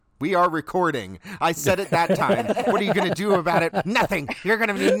We are recording. I said it that time. What are you going to do about it? Nothing. You're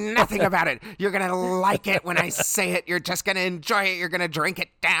going to do nothing about it. You're going to like it when I say it. You're just going to enjoy it. You're going to drink it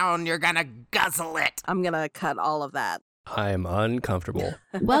down. You're going to guzzle it. I'm going to cut all of that. I'm uncomfortable.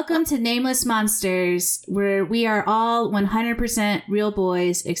 Welcome to Nameless Monsters, where we are all 100% real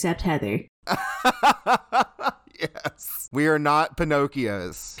boys except Heather. Yes. We are not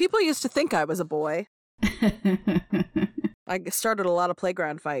Pinocchios. People used to think I was a boy. I started a lot of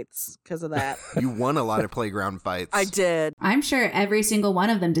playground fights because of that. You won a lot of playground fights. I did. I'm sure every single one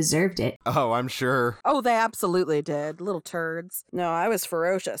of them deserved it. Oh, I'm sure. Oh, they absolutely did. Little turds. No, I was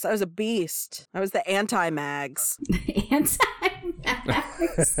ferocious. I was a beast. I was the anti-Mags.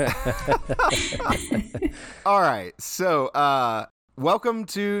 Anti-Mags. All right. So, welcome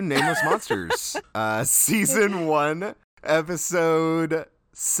to Nameless Monsters, Season 1, Episode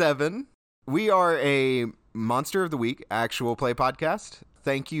 7. We are a Monster of the Week actual play podcast.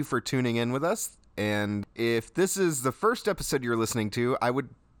 Thank you for tuning in with us. And if this is the first episode you're listening to, I would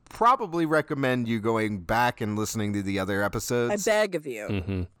probably recommend you going back and listening to the other episodes. I beg of you.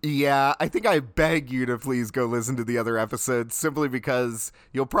 Mm-hmm. Yeah, I think I beg you to please go listen to the other episodes simply because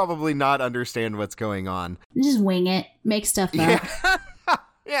you'll probably not understand what's going on. Just wing it. Make stuff up. Yeah.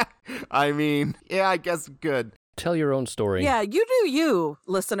 Yeah. I mean, yeah, I guess good. Tell your own story. Yeah, you do you,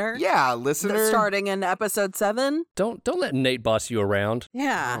 listener. Yeah, listener. Starting in episode 7. Don't let Nate boss you around.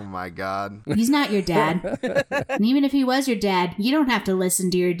 Yeah. Oh my God. He's not your dad. And even if he was your dad, you don't have to listen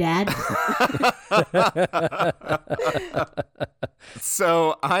to your dad.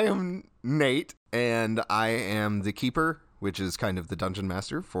 So I am Nate, and I am the keeper, which is kind of the dungeon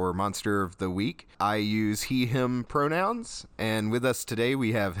master for Monster of the Week. I use he, him pronouns. And with us today,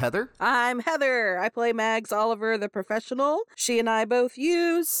 we have Heather. I'm Heather. I play Mags Oliver, the professional. She and I both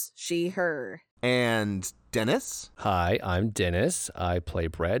use she, her. And Dennis. Hi, I'm Dennis. I play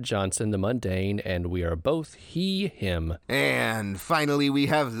Brad Johnson, the mundane, and we are both he, him. And finally, we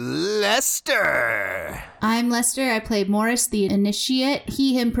have Lester. I'm Lester. I play Morris, the initiate.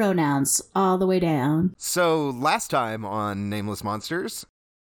 He, him pronouns all the way down. So last time on Nameless Monsters,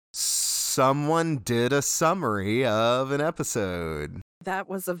 someone did a summary of an episode. That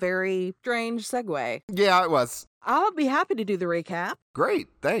was a very strange segue. Yeah, it was. I'll be happy to do the recap. Great,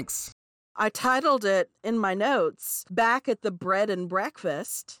 thanks. I titled it in my notes, Back at the Bread and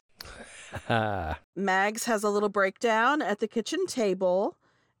Breakfast. Mags has a little breakdown at the kitchen table,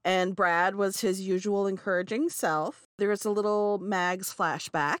 and Brad was his usual encouraging self. There is a little Mags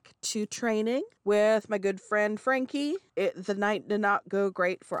flashback to training with my good friend Frankie. The night did not go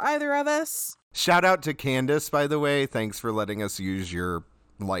great for either of us. Shout out to Candace, by the way. Thanks for letting us use your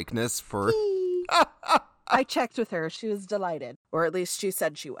likeness for... I checked with her. She was delighted, or at least she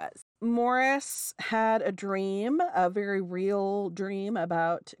said she was. Morris had a dream, a very real dream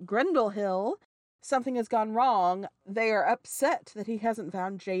about Grendel Hill. Something has gone wrong. They are upset that he hasn't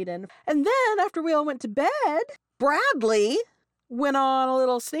found Jaden. And then, after we all went to bed, Bradley went on a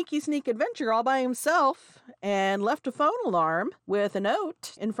little sneak adventure all by himself and left a phone alarm with a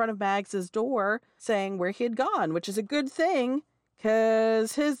note in front of Mags's door saying where he had gone, which is a good thing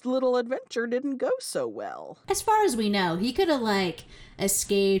because his little adventure didn't go so well. As far as we know, he could have,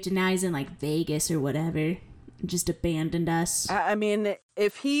 escaped and now he's in, Vegas or whatever. Just abandoned us. I mean,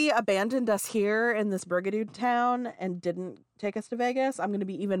 if he abandoned us here in this Brigadoon town and didn't take us to Vegas, I'm going to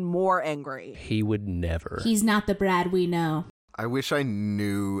be even more angry. He would never. He's not the Brad we know. I wish I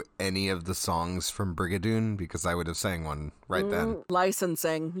knew any of the songs from Brigadoon because I would have sang one right then.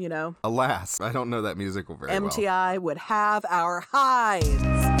 Licensing, Alas, I don't know that musical very well. MTI would have our hides.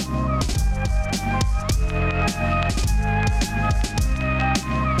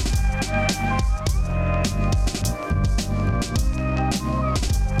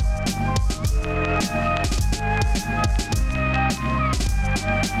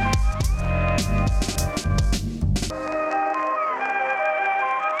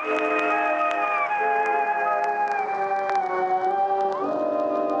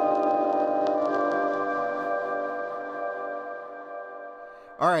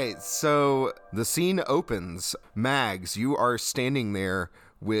 All right, so the scene opens. Mags, you are standing there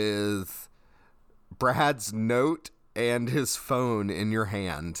with Brad's note and his phone in your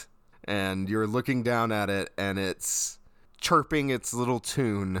hand, and you're looking down at it, and it's chirping its little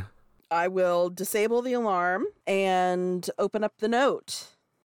tune. I will disable the alarm and open up the note.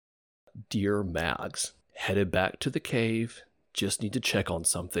 Dear Mags, headed back to the cave. Just need to check on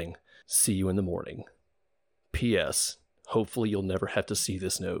something. See you in the morning. P.S. Hopefully you'll never have to see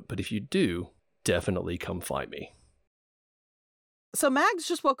this note, but if you do, definitely come find me. So Mags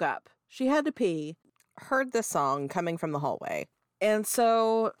just woke up. She had to pee. Heard this song coming from the hallway. And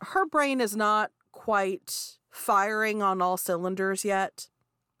so her brain is not quite firing on all cylinders yet.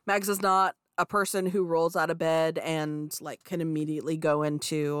 Mags is not a person who rolls out of bed and like can immediately go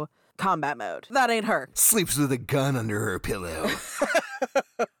into combat mode. That ain't her. Sleeps with a gun under her pillow.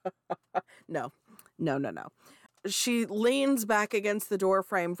 No. She leans back against the door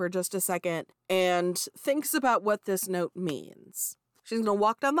frame for just a second and thinks about what this note means. She's going to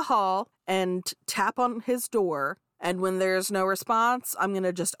walk down the hall and tap on his door. And when there's no response, I'm going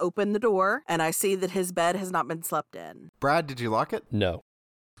to just open the door and I see that his bed has not been slept in. Brad, did you lock it? No.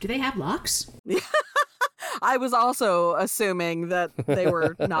 Do they have locks? I was also assuming that they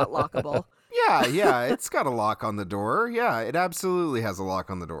were not lockable. Yeah, it's got a lock on the door. Yeah, it absolutely has a lock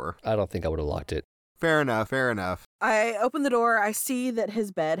on the door. I don't think I would have locked it. Fair enough. I open the door, I see that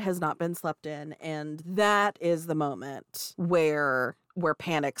his bed has not been slept in, and that is the moment where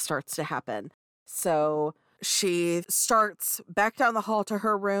panic starts to happen. So she starts back down the hall to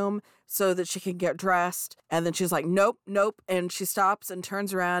her room so that she can get dressed, and then she's like, nope, and she stops and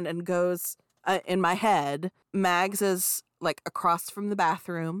turns around and goes, in my head, Mags is like across from the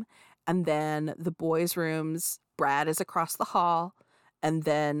bathroom, and then the boys' rooms, Brad is across the hall, and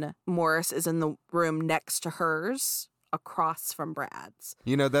then Morris is in the room next to hers, across from Brad's.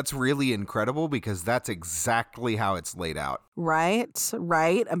 You know, that's really incredible because that's exactly how it's laid out. Right.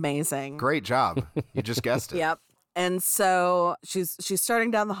 Amazing. Great job. You just guessed it. Yep. And so she's starting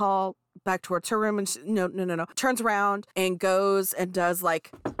down the hall back towards her room, and she, no. Turns around and goes and does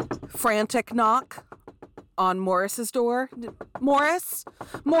like frantic knock on Morris's door. Morris,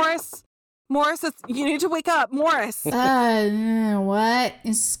 you need to wake up, Morris. What?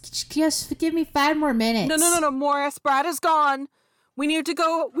 Just give me 5 more minutes. No, Morris. Brad is gone. We need to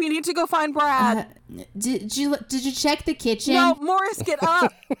go find Brad. Did you check the kitchen? No, Morris, get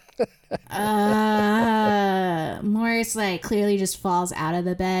up. Morris like clearly just falls out of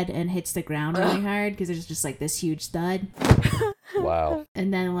the bed and hits the ground really hard because there's just like this huge thud. Wow.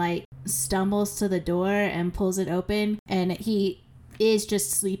 And then like stumbles to the door and pulls it open, and he is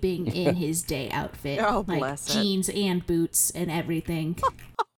just sleeping in his day outfit. Oh, like bless it. jeans and boots and everything.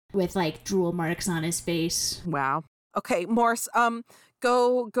 With like drool marks on his face. Wow. Okay, Morris,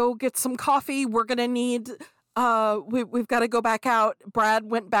 go get some coffee. We're gonna need we've got to go back out.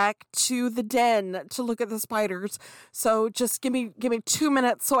 Brad went back to the den to look at the spiders. So just give me 2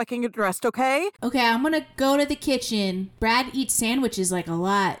 minutes so I can get dressed, okay? Okay, I'm gonna go to the kitchen. Brad eats sandwiches like a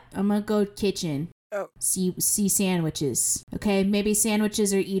lot. I'm gonna go kitchen. Oh. See sandwiches. Okay, maybe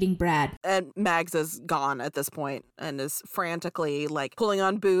sandwiches are eating Brad. And Mags is gone at this point and is frantically like pulling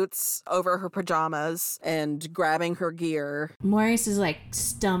on boots over her pajamas and grabbing her gear. Morris is like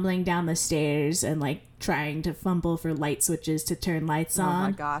stumbling down the stairs and like trying to fumble for light switches to turn lights on. Oh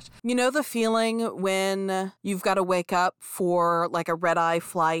my gosh. You know the feeling when you've got to wake up for like a red-eye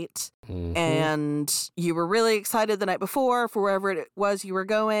flight and you were really excited the night before for wherever it was you were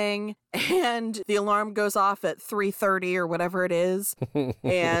going, and the alarm goes off at 3:30 or whatever it is,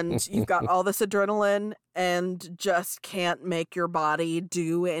 and you've got all this adrenaline and just can't make your body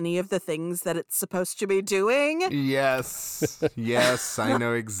do any of the things that it's supposed to be doing? Yes, I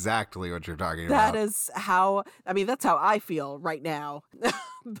know exactly what you're talking about. That is how, that's how I feel right now.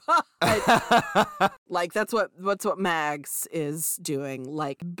 But like that's what Mags is doing.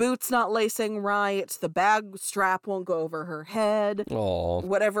 Like boots not lacing right, the bag strap won't go over her head. Aww.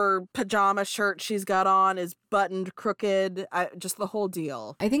 Whatever pajama shirt she's got on is buttoned crooked. Just the whole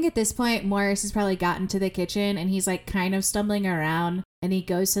deal. I think at this point Morris has probably gotten to the kitchen and he's like kind of stumbling around, and he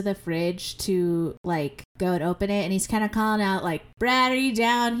goes to the fridge to like go and open it, and he's kind of calling out like, Brad, are you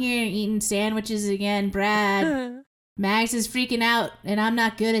down here eating sandwiches again, Brad? Mags is freaking out, and I'm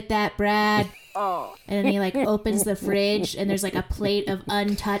not good at that, Brad. Oh. And then he like opens the fridge, and there's like a plate of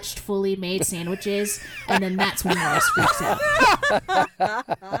untouched, fully made sandwiches, and then that's when Morris freaks out.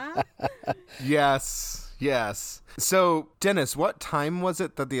 Yes. So, Dennis, what time was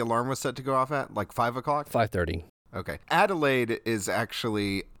it that the alarm was set to go off at? Like 5 o'clock? 5:30. Okay. Adelaide is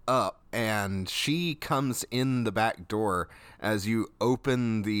actually up, and she comes in the back door as you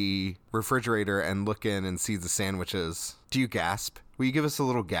open the refrigerator and look in and see the sandwiches. Do you gasp? Will you give us a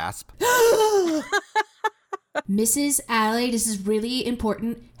little gasp? Mrs. Adelaide, this is really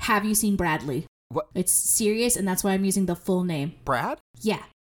important. Have you seen Bradley? What? It's serious, and that's why I'm using the full name. Brad? Yeah.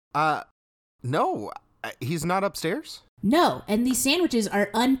 No. He's not upstairs? No, and these sandwiches are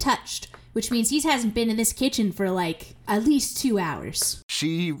untouched, which means he hasn't been in this kitchen for like at least 2 hours.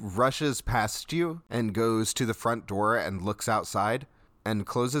 She rushes past you and goes to the front door and looks outside and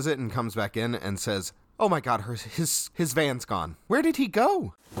closes it and comes back in and says, oh my God, his van's gone. Where did he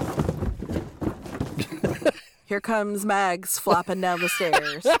go? Here comes Mags flopping down the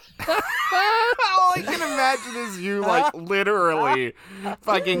stairs. All I can imagine is you, like, literally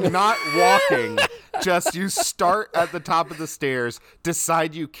fucking not walking. Just you start at the top of the stairs,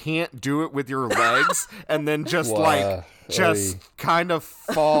 decide you can't do it with your legs, and then just, kind of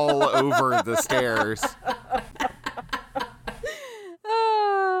fall over the stairs.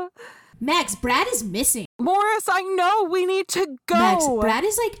 Max, Brad is missing. Morris, I know we need to go. Max, Brad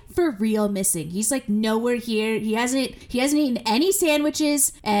is like for real missing. He's like nowhere here. He hasn't eaten any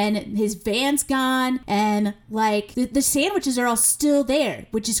sandwiches, and his van's gone, and like the sandwiches are all still there,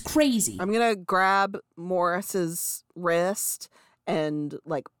 which is crazy. I'm gonna grab Morris's wrist and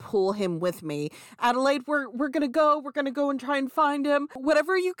like pull him with me. Adelaide, we're gonna go and try and find him.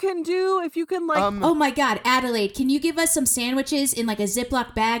 Whatever you can do, if you can like oh my god, Adelaide, can you give us some sandwiches in like a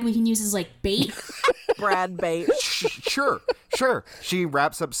Ziploc bag we can use as like bait? Brad bait. Sure. She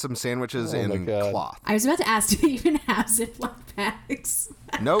wraps up some sandwiches in cloth. I was about to ask, do they even have Ziploc bags?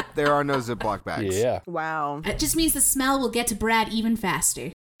 Nope, there are no Ziploc bags. Yeah. Wow. It just means the smell will get to Brad even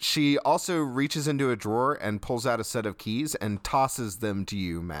faster. She also reaches into a drawer and pulls out a set of keys and tosses them to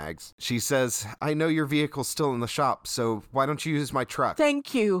you, Mags. She says, I know your vehicle's still in the shop, so why don't you use my truck?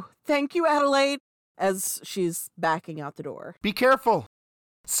 Thank you, Adelaide, as she's backing out the door. Be careful.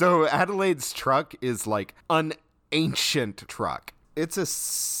 So Adelaide's truck is like an ancient truck. It's a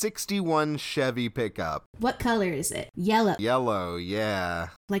 61 Chevy pickup. What color is it? Yellow. Yellow, yeah.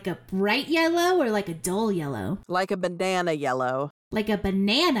 Like a bright yellow or like a dull yellow? Like a banana yellow. Like a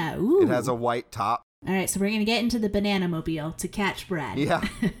banana. Ooh. It has a white top. All right, so we're going to get into the banana mobile to catch Brad. Yeah.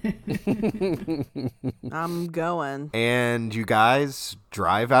 I'm going. And you guys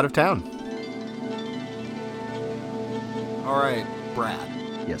drive out of town. All right, Brad.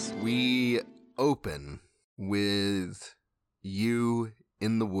 Yes. We open with you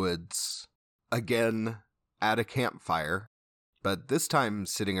in the woods, again at a campfire, but this time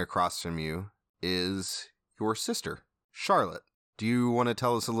sitting across from you is your sister, Charlotte. Do you want to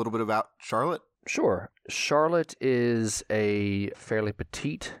tell us a little bit about Charlotte? Sure. Charlotte is a fairly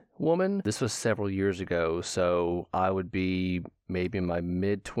petite woman. This was several years ago, so I would be maybe in my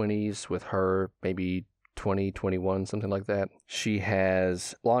mid-20s with her, maybe 20, 21, something like that. She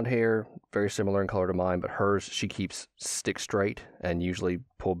has blonde hair, very similar in color to mine, but hers, she keeps stick straight and usually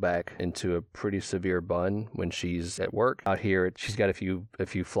pulled back into a pretty severe bun when she's at work. Out here, she's got a few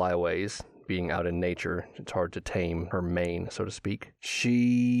flyaways. Being out in nature, it's hard to tame her mane, so to speak.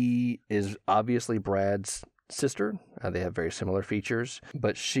 She is obviously Brad's sister. They have very similar features,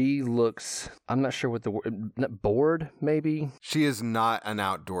 but she looks, I'm not sure what the word, bored, maybe? She is not an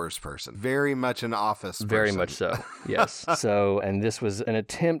outdoors person. Very much an office person. Very much so, yes. So, and this was an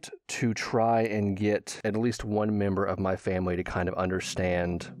attempt to try and get at least one member of my family to kind of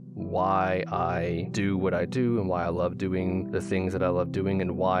understand why I do what I do and why I love doing the things that I love doing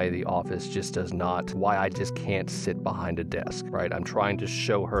and why the office just does not, why I just can't sit behind a desk, right? I'm trying to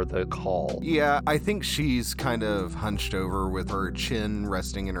show her the call. Yeah, I think she's kind of hunched over with her chin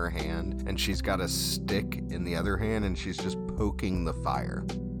resting in her hand, and she's got a stick in the other hand, and she's just poking the fire.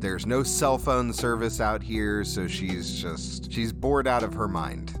 There's no cell phone service out here, so she's bored out of her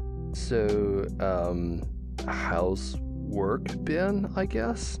mind. So, how's work been, I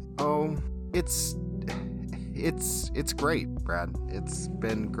guess? Oh, it's great, Brad. It's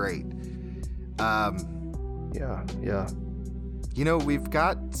been great. Yeah. You know, we've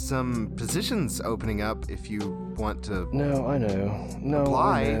got some positions opening up if you want to. No, I know. No,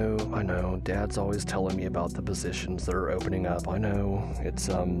 apply. I know. Dad's always telling me about the positions that are opening up. I know. It's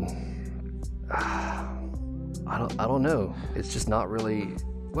I don't know. It's just not really.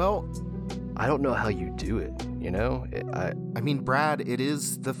 Well, I don't know how you do it, you know? I mean, Brad, it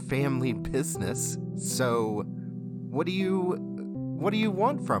is the family business. So, what do you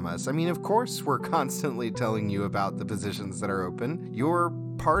want from us? I mean, of course, we're constantly telling you about the positions that are open. You're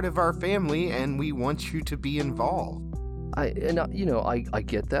part of our family, and we want you to be involved. I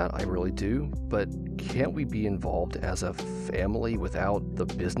get that. I really do. But can't we be involved as a family without the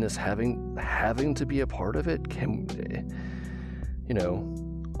business having to be a part of it?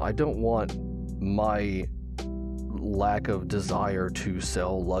 I don't want my lack of desire to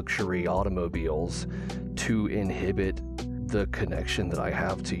sell luxury automobiles to inhibit the connection that I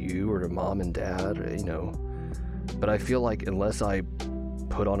have to you or to mom and dad, But I feel like unless I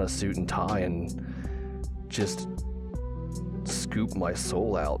put on a suit and tie and just scoop my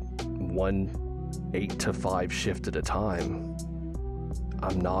soul out 1 8 to 5 shift at a time,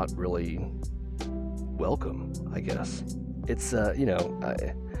 I'm not really welcome, I guess. It's,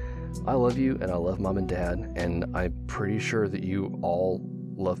 I love you and I love mom and dad, and I'm pretty sure that you all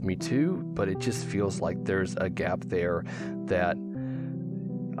love me too, but it just feels like there's a gap there that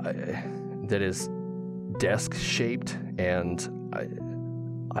is desk-shaped, and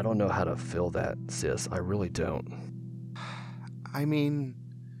I don't know how to fill that, sis. I really don't. I mean,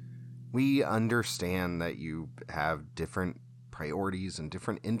 we understand that you have different priorities and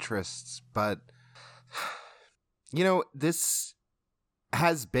different interests, but, you know, this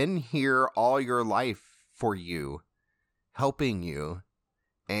has been here all your life for you, helping you,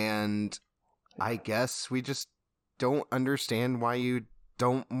 and I guess we just don't understand why you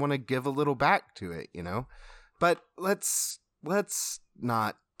don't want to give a little back to it, you know? But let's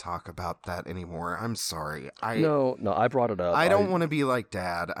not talk about that anymore. I'm sorry. No, I brought it up. I don't want to be like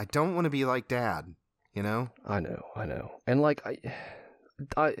Dad. I don't want to be like Dad, you know? I know. And like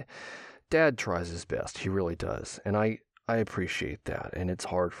Dad tries his best. He really does. And I appreciate that. And it's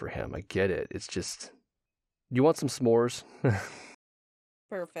hard for him. I get it. It's just, you want some s'mores?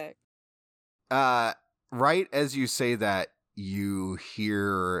 Perfect. Right as you say that, you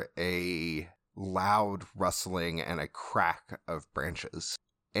hear a loud rustling and a crack of branches.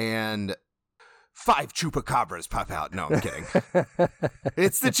 And 5 chupacabras pop out. No, I'm kidding.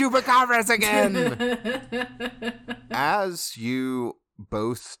 It's the chupacabras again! As you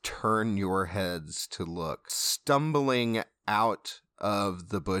both turn your heads to look, stumbling out of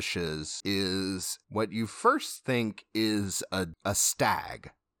the bushes is what you first think is a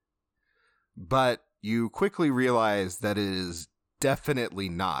stag. But you quickly realize that it is definitely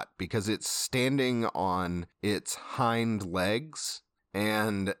not, because it's standing on its hind legs,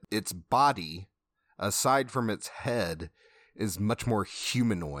 and its body, aside from its head, is much more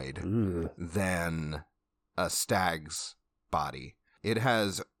humanoid than a stag's body. It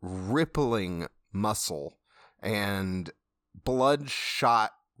has rippling muscle and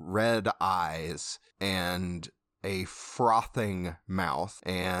bloodshot red eyes and a frothing mouth,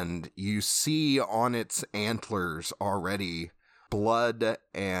 and you see on its antlers already blood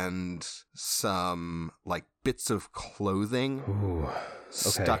and some like bits of clothing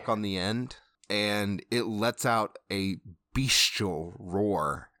stuck on the end, and it lets out a bestial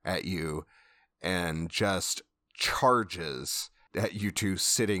roar at you and just charges at you two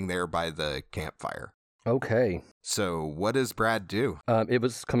sitting there by the campfire. Okay. So what does Brad do? It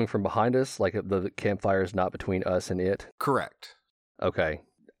was coming from behind us, like the campfire is not between us and it? Correct. Okay.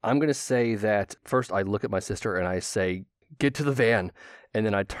 I'm going to say that first I look at my sister and I say, get to the van. And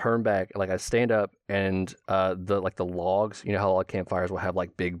then I turn back, like I stand up, and the logs, you know how all campfires will have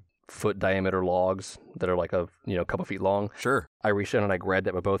like big foot diameter logs that are like a couple feet long? Sure. I reach down and I grab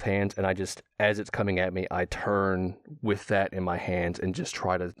that with both hands, and I just, as it's coming at me, I turn with that in my hands and just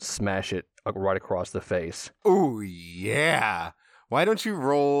try to smash it right across the face. Ooh, yeah. Why don't you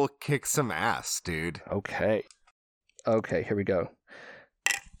roll kick some ass, dude? Okay, here we go.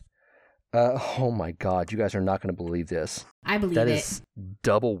 Oh my God, you guys are not going to believe this. I believe that it. Is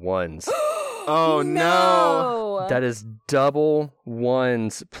double ones. Oh no! That is double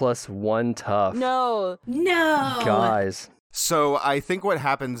ones plus 1 tough. No. Guys. So I think what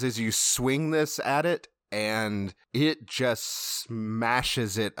happens is you swing this at it, and it just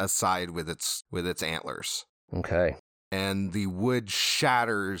smashes it aside with its antlers. Okay. And the wood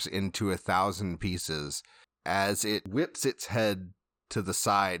shatters into 1,000 pieces as it whips its head to the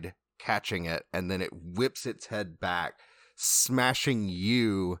side, catching it, and then it whips its head back, smashing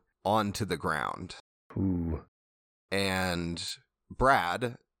you onto the ground. Ooh. And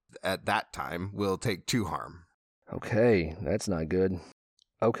Brad, at that time, will take 2 harm. Okay, that's not good.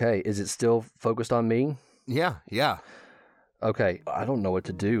 Okay, is it still focused on me? Yeah. Okay, I don't know what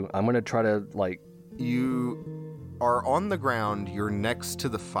to do. I'm going to try to, You are on the ground, you're next to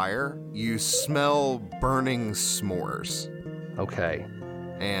the fire, you smell burning s'mores. Okay.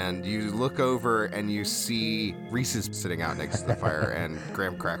 And you look over and you see Reese's sitting out next to the fire and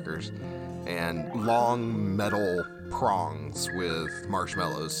graham crackers and long metal prongs with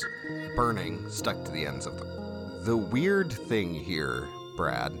marshmallows burning stuck to the ends of them. The weird thing here,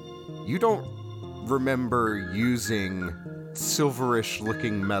 Brad, you don't remember using silverish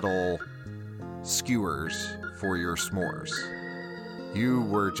looking metal skewers for your s'mores. You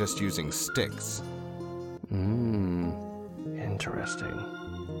were just using sticks. Interesting.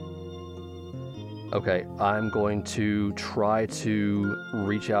 Okay, I'm going to try to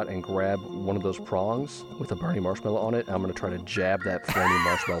reach out and grab one of those prongs with a burning marshmallow on it. I'm going to try to jab that flaming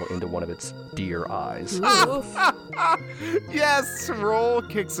marshmallow into one of its deer eyes. Yes, roll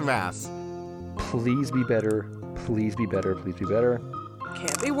kick some ass. Please be better. Please be better. Please be better.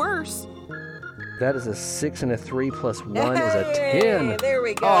 Can't be worse. That is a 6 and a 3 plus 1 is a Hey, 10. there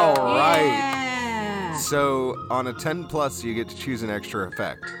we go. All right. Yeah. Yeah. So on a 10 plus, you get to choose an extra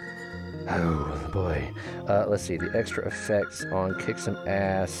effect. Oh, boy. Let's see. The extra effects on Kick Some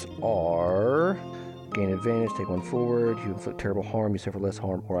Ass are... Gain advantage, take one forward, you inflict terrible harm, you suffer less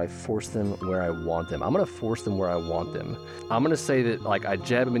harm, or I force them where I want them. I'm going to force them where I want them. I'm going to say that, like, I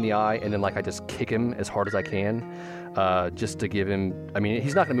jab him in the eye, and then, like, I just kick him as hard as I can, just to give him... I mean,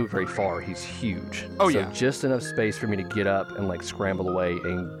 he's not going to move very far. He's huge. Oh, so yeah. just enough space for me to get up and, like, scramble away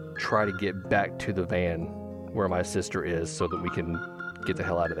and try to get back to the van where my sister is so that we can get the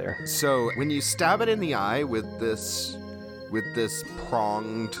hell out of there. So when you stab it in the eye with this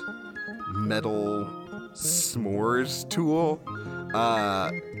pronged metal s'mores tool,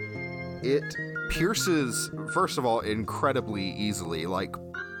 it pierces, first of all, incredibly easily, like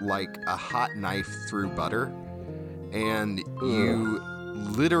a hot knife through butter, and you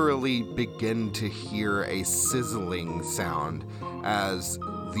literally begin to hear a sizzling sound as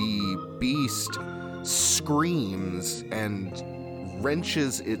the beast screams and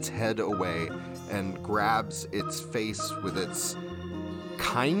wrenches its head away and grabs its face with its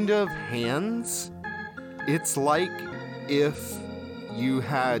kind of hands. It's like if you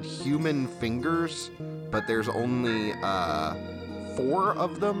had human fingers, but there's only 4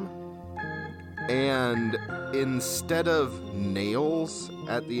 of them, and instead of nails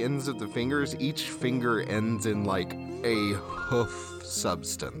at the ends of the fingers, each finger ends in like a hoof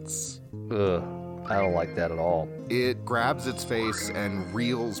substance. Ugh, I don't like that at all. It grabs its face and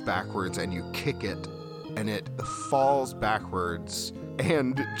reels backwards, and you kick it, and it falls backwards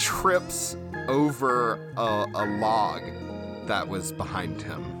and trips over a log that was behind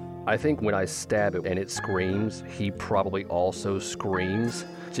him. I think when I stab it and it screams, he probably also screams,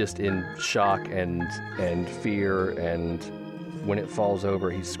 just in shock and fear, and when it falls over,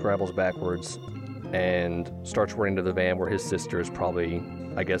 he scrabbles backwards and starts running to the van where his sister is probably,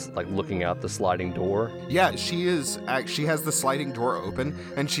 I guess, like looking out the sliding door. Yeah, she has the sliding door open,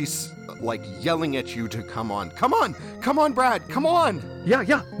 and she's like yelling at you to come on, Brad, come on.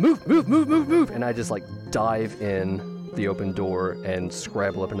 Yeah, move. And I just like dive in the open door and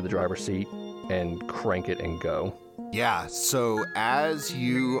scrabble up into the driver's seat and crank it and go. Yeah, so as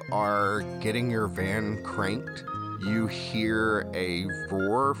you are getting your van cranked, you hear a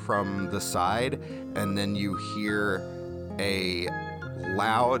roar from the side, and then you hear a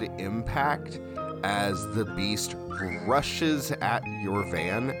loud impact as the beast rushes at your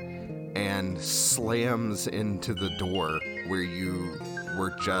van and slams into the door where you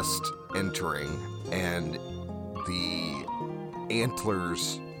were just entering, and the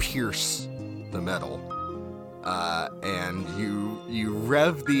antlers pierce the metal. And you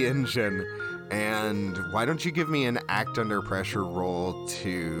rev the engine, and why don't you give me an act under pressure roll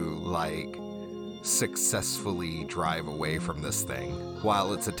to, like, successfully drive away from this thing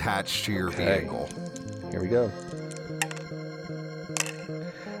while it's attached to your vehicle. Here we go.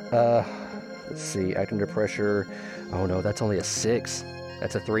 Let's see, act under pressure. Oh no, that's only a 6.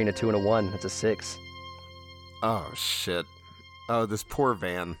 That's a 3 and a 2 and a 1. That's a 6. Oh, shit. Oh, this poor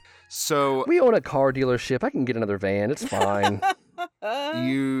van. So we own a car dealership. I can get another van. It's fine.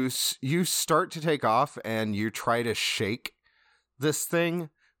 you start to take off, and you try to shake this thing,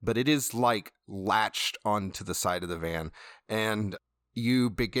 but it is like latched onto the side of the van, and you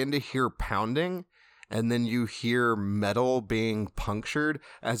begin to hear pounding, and then you hear metal being punctured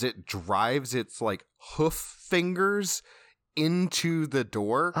as it drives its like hoof fingers into the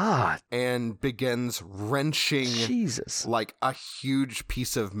door and begins wrenching Jesus, like a huge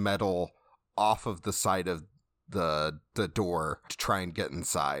piece of metal off of the side of the door to try and get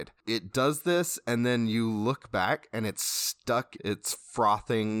inside. It does this, and then you look back, and it's stuck its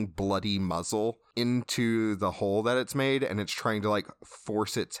frothing, bloody muzzle into the hole that it's made, and it's trying to like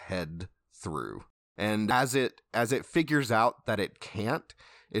force its head through. And as it figures out that it can't,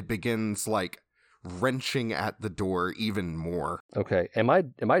 it begins like wrenching at the door even more. Okay, am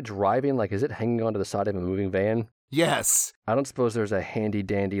I driving? Like, is it hanging onto the side of a moving van? Yes. I don't suppose there's a handy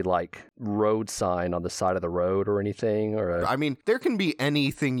dandy like road sign on the side of the road or anything, or I mean, there can be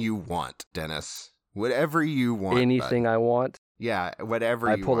anything you want, Dennis. Whatever you want. anything I want. Yeah, whatever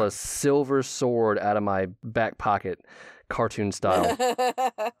I you pull want. a silver sword out of my back pocket, cartoon style.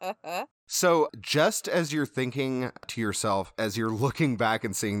 So just as you're thinking to yourself, as you're looking back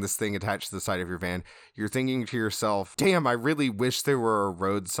and seeing this thing attached to the side of your van, you're thinking to yourself, damn, I really wish there were a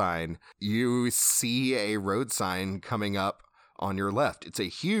road sign. You see a road sign coming up on your left. It's a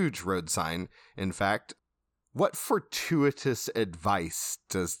huge road sign. In fact, what fortuitous advice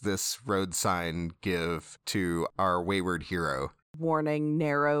does this road sign give to our wayward hero? Warning,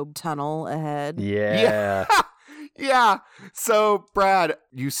 narrow tunnel ahead. Yeah. Yeah. So, Brad,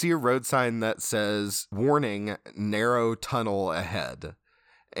 you see a road sign that says, warning, narrow tunnel ahead.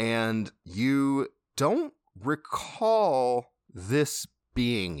 And you don't recall this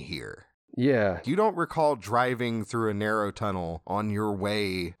being here. Yeah. You don't recall driving through a narrow tunnel on your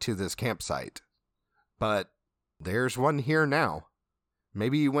way to this campsite. But there's one here now.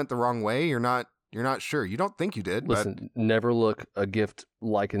 Maybe you went the wrong way. You're not sure. You don't think you did. Listen, never look a gift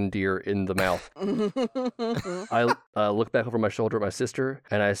lichened deer in the mouth. I look back over my shoulder at my sister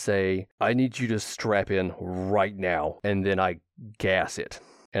and I say, I need you to strap in right now. And then I gas it.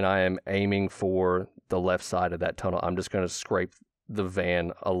 And I am aiming for the left side of that tunnel. I'm just going to scrape the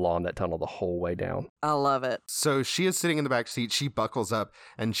van along that tunnel the whole way down. I love it. So she is sitting in the back seat. She buckles up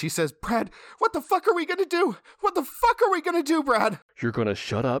and she says, Brad, what the fuck are we going to do? What the fuck are we going to do, Brad? You're going to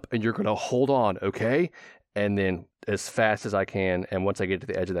shut up and you're going to hold on, okay? And then as fast as I can, and once I get to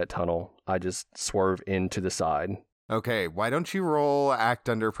the edge of that tunnel, I just swerve into the side. Okay, why don't you roll act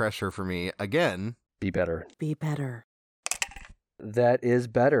under pressure for me again? Be better. Be better. That is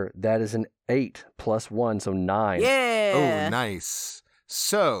better. That is an 8 plus 1, so 9. Yeah. Oh, nice.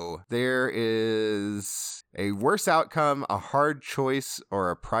 So there is a worse outcome, a hard choice,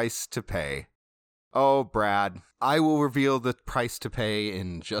 or a price to pay. Oh, Brad, I will reveal the price to pay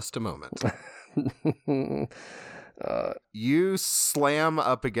in just a moment. You slam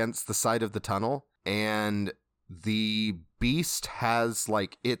up against the side of the tunnel, and the beast has,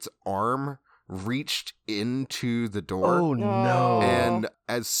 like, its arm reached into the door. Oh, no. And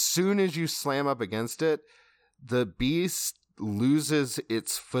as soon as you slam up against it, the beast loses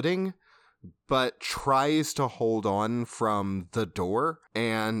its footing, but tries to hold on from the door,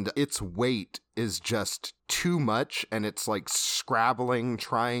 and its weight is just too much, and it's like scrabbling,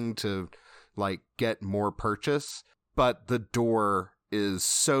 trying to like get more purchase, but the door is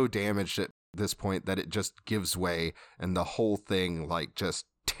so damaged at this point that it just gives way, and the whole thing like just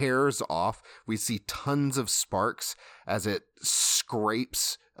tears off. We see tons of sparks as it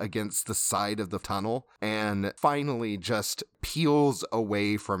scrapes against the side of the tunnel and finally just peels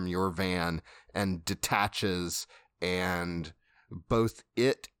away from your van and detaches, and both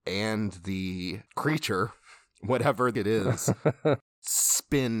it and the creature, whatever it is,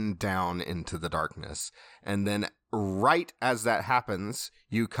 spin down into the darkness. And then right as that happens,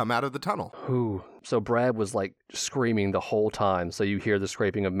 you come out of the tunnel. Ooh. So Brad was like screaming the whole time. So you hear the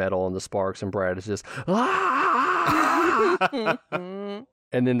scraping of metal and the sparks, and Brad is just, ah!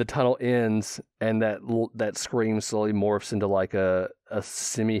 And then the tunnel ends, and that scream slowly morphs into like a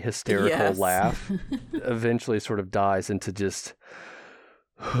semi-hysterical Yes. laugh. Eventually sort of dies into just...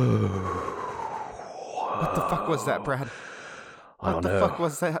 What the fuck was that, Brad? I don't What the know. fuck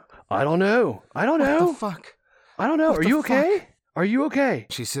was that? I don't know. I don't What know. the fuck? I don't know. What Are the you okay? fuck? Are you okay?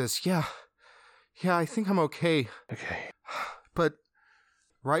 She says, yeah, I think I'm okay. Okay. But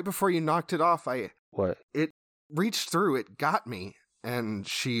right before you knocked it off, What? it reached through, it got me. And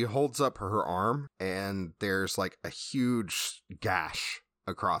she holds up her arm, and there's like a huge gash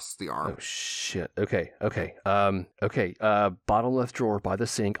across the arm. Oh shit. Okay. Bottom left drawer by the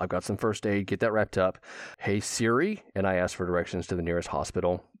sink. I've got some first aid. Get that wrapped up. Hey Siri, and I ask for directions to the nearest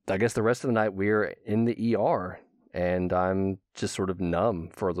hospital. I guess the rest of the night we're in the ER, and I'm just sort of numb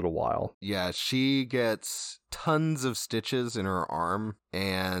for a little while. Yeah, she gets tons of stitches in her arm,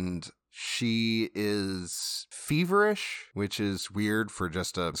 and she is feverish, which is weird for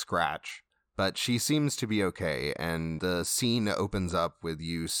just a scratch. But she seems to be okay, and the scene opens up with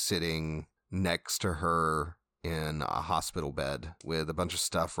you sitting next to her in a hospital bed with a bunch of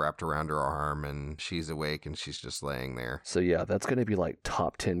stuff wrapped around her arm, and she's awake and she's just laying there. So yeah, that's going to be like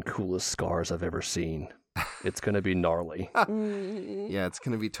top 10 coolest scars I've ever seen. It's going to be gnarly. Yeah, it's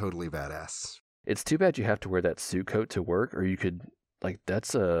going to be totally badass. It's too bad you have to wear that suit coat to work, or you could, like,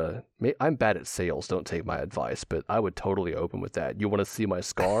 I'm bad at sales, don't take my advice, but I would totally open with that. You want to see my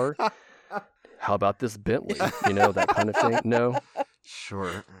scar? How about this Bentley? You know, that kind of thing? No?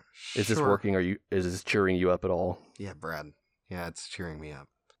 Sure. Is this working? Is this cheering you up at all? Yeah, Brad. Yeah, it's cheering me up.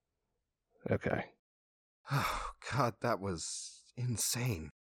 Okay. Oh, God, that was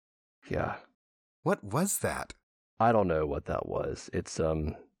insane. Yeah. What was that? I don't know what that was. It's,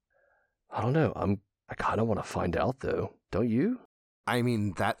 I don't know. I kind of want to find out, though. Don't you? I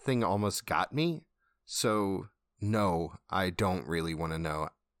mean, that thing almost got me. So, no, I don't really want to know.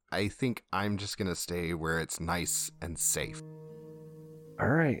 I think I'm just going to stay where it's nice and safe. All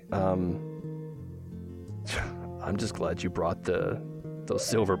right. I'm just glad you brought those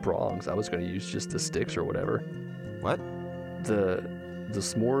silver prongs. I was going to use just the sticks or whatever. What? The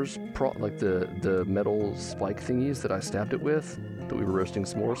s'mores like the metal spike thingies that I stabbed it with that we were roasting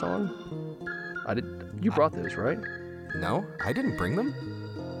s'mores on. You brought those, right? No, I didn't bring them.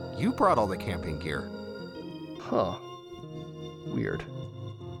 You brought all the camping gear. Huh. Weird.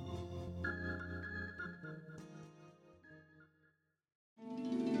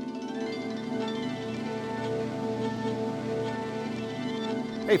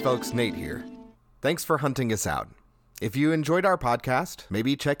 Hey folks, Nate here. Thanks for hunting us out. If you enjoyed our podcast,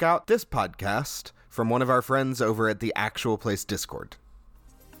 maybe check out this podcast from one of our friends over at the Actual Place Discord.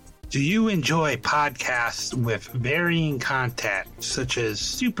 Do you enjoy podcasts with varying content, such as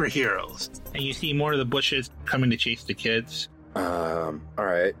superheroes, and you see more of the bushes coming to chase the kids? All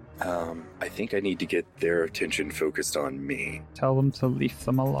right. I think I need to get their attention focused on me. Tell them to leave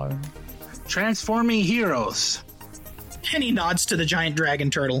them alone. Transforming heroes. And he nods to the giant dragon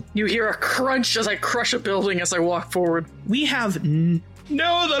turtle. You hear a crunch as I crush a building as I walk forward. We have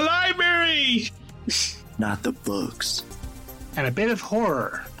No, the library! Not the books. And a bit of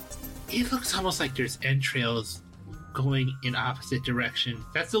horror. It looks almost like there's entrails going in opposite direction.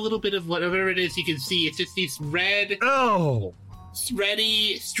 That's a little bit of whatever it is you can see. It's just these red,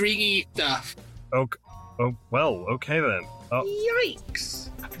 thready, stringy stuff. Okay. Oh, well, okay then. Yikes!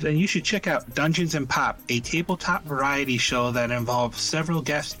 Then you should check out Dungeons & Pop, a tabletop variety show that involves several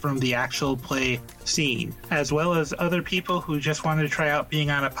guests from the actual play scene, as well as other people who just want to try out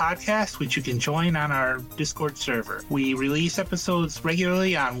being on a podcast, which you can join on our Discord server. We release episodes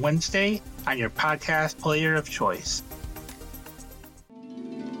regularly on Wednesday on your podcast player of choice.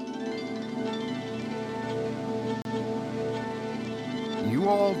 You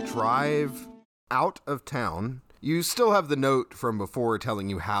all drive out of town. You still have the note from before telling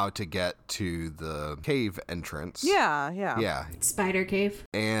you how to get to the cave entrance. Yeah. Yeah. Spider cave.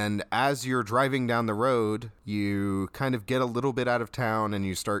 And as you're driving down the road, you kind of get a little bit out of town and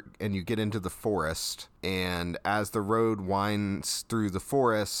you get into the forest. And as the road winds through the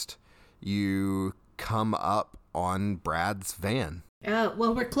forest, you come up on Brad's van.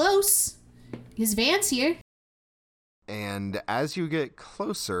 Well, we're close. His van's here. And as you get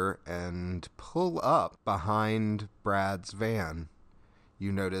closer and pull up behind Brad's van,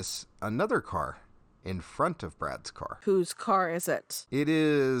 you notice another car in front of Brad's car. Whose car is it? It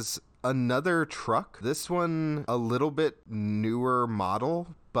is another truck. This one, a little bit newer model,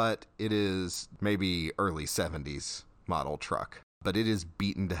 but it is maybe early 70s model truck. But it is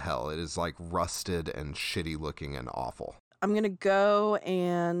beaten to hell. It is like rusted and shitty looking and awful. I'm going to go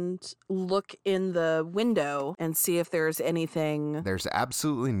and look in the window and see if there's anything. There's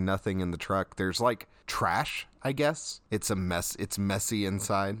absolutely nothing in the truck. There's like trash, I guess. It's a mess. It's messy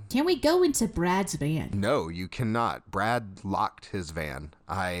inside. Can we go into Brad's van? No, you cannot. Brad locked his van.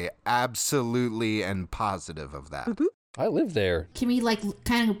 I absolutely am positive of that. Boop, boop. I live there. Can we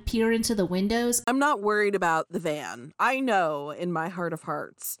kind of peer into the windows? I'm not worried about the van. I know in my heart of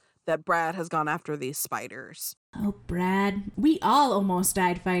hearts that Brad has gone after these spiders. Oh, Brad. We all almost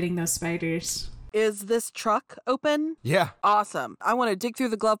died fighting those spiders. Is this truck open? Yeah. Awesome. I want to dig through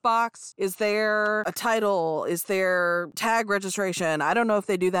the glove box. Is there a title? Is there tag registration? I don't know if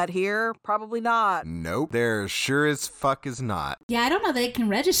they do that here. Probably not. Nope. There sure as fuck is not. Yeah, I don't know they can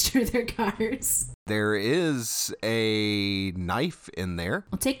register their cars. There is a knife in there.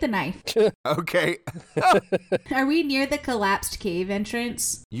 I'll take the knife. Okay. Are we near the collapsed cave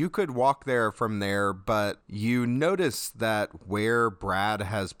entrance? You could walk there from there, but you notice that where Brad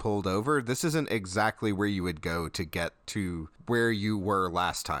has pulled over, this isn't exactly where you would go to get to where you were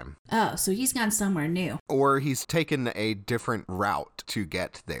last time. Oh, so he's gone somewhere new. Or he's taken a different route to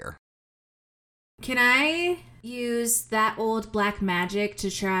get there. Can I use that old black magic to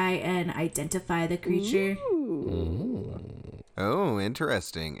try and identify the creature? Oh,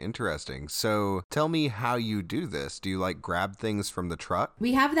 interesting. So tell me how you do this. Do you grab things from the truck?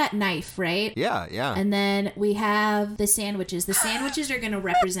 We have that knife, right? Yeah. And then we have the sandwiches. The sandwiches are going to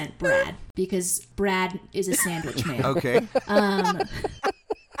represent Brad because Brad is a sandwich man. Okay.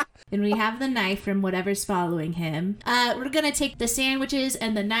 And we have the knife from whatever's following him. We're going to take the sandwiches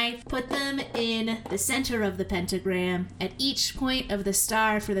and the knife, put them in the center of the pentagram. At each point of the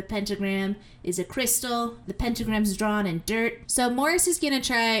star for the pentagram is a crystal. The pentagram's drawn in dirt. So Morris is going to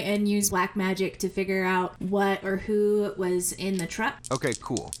try and use black magic to figure out what or who was in the truck. Okay,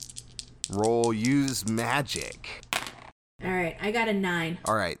 cool. Roll use magic. All right, I got a 9.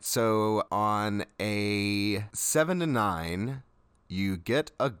 All right, so on a 7 to 9... you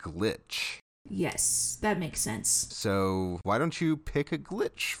get a glitch. Yes, that makes sense. So why don't you pick a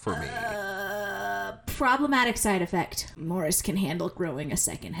glitch for me? Problematic side effect. Morris can handle growing a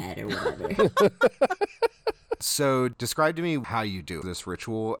second head or whatever. So describe to me how you do this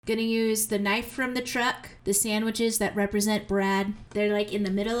ritual. Gonna use the knife from the truck, the sandwiches that represent Brad. They're like in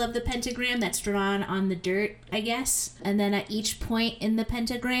the middle of the pentagram that's drawn on the dirt, I guess. And then at each point in the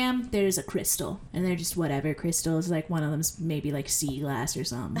pentagram, there's a crystal. And they're just whatever crystals. Like one of them's maybe like sea glass or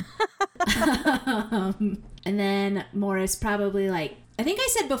something. And then Morris probably like, I think I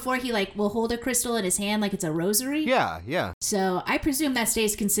said before he like will hold a crystal in his hand like it's a rosary. Yeah. So I presume that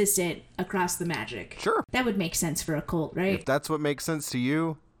stays consistent across the magic. Sure. That would make sense for a cult, right? If that's what makes sense to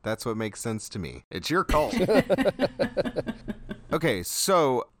you, that's what makes sense to me. It's your cult. Okay,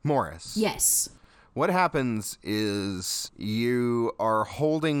 so Morris. Yes. What happens is you are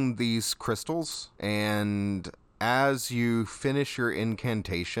holding these crystals, and as you finish your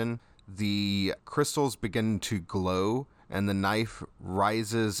incantation, the crystals begin to glow and the knife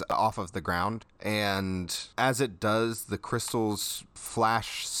rises off of the ground. And as it does, the crystals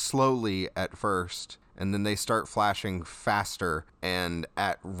flash slowly at first, and then they start flashing faster and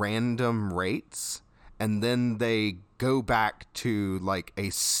at random rates. And then they go back to like a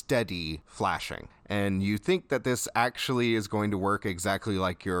steady flashing. And you think that this actually is going to work exactly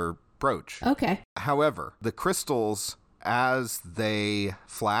like your brooch. Okay. However, the crystals, as they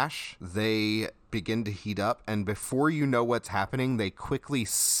flash, they begin to heat up, and before you know what's happening, they quickly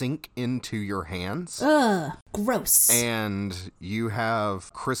sink into your hands. Ugh, gross. And you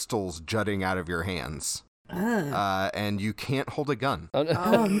have crystals jutting out of your hands. And you can't hold a gun.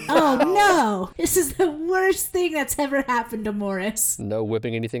 Oh no! This is the worst thing that's ever happened to Morris. No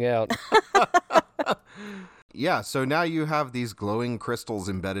whipping anything out. Yeah, so now you have these glowing crystals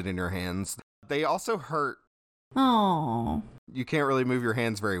embedded in your hands. They also hurt. Oh. You can't really move your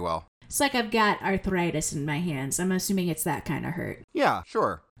hands very well. It's like I've got arthritis in my hands. I'm assuming it's that kind of hurt. Yeah,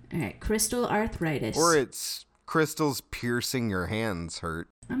 sure. All right, crystal arthritis. Or it's crystals piercing your hands hurt.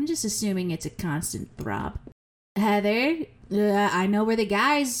 I'm just assuming it's a constant throb. Heather, I know where the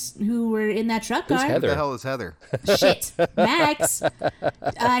guys who were in that truck Who's are. Heather? Who the hell is Heather? Shit, Max.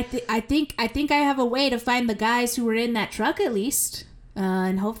 I think I have a way to find the guys who were in that truck at least.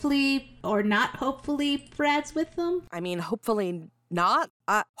 And hopefully, or not hopefully, Brad's with them. I mean, hopefully not.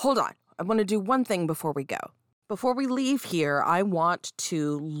 Hold on. I want to do one thing before we go. Before we leave here, I want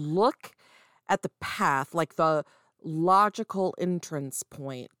to look at the path, like the logical entrance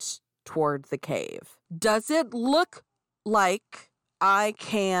point toward the cave. Does it look like I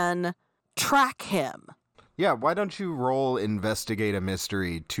can track him? Yeah, why don't you roll Investigate a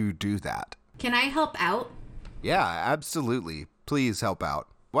Mystery to do that? Can I help out? Yeah, absolutely. Please help out.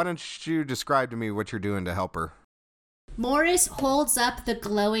 Why don't you describe to me what you're doing to help her? Morris holds up the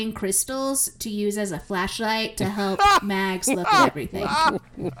glowing crystals to use as a flashlight to help Mags look at everything.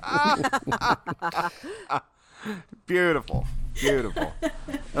 Beautiful.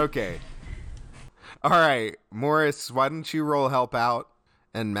 Okay. All right, Morris, why don't you roll help out?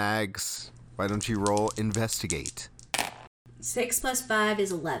 And Mags, why don't you roll investigate? 6 plus 5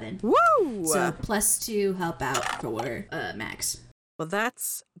 is 11. Woo! So +2 help out for Max. Well,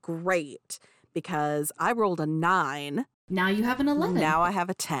 that's great because I rolled a 9. Now you have an 11. Now I have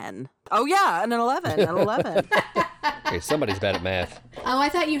a 10. Oh, yeah, and an 11. An 11. Hey, somebody's bad at math. Oh, I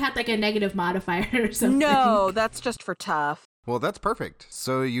thought you had like a negative modifier or something. No, that's just for tough. Well, that's perfect.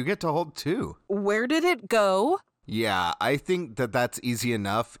 So you get to hold 2. Where did it go? Yeah, I think that that's easy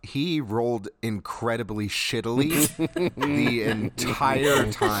enough. He rolled incredibly shittily the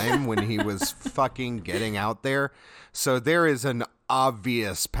entire time when he was fucking getting out there. So there is an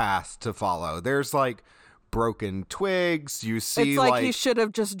obvious path to follow. There's like broken twigs. You see, it's like he should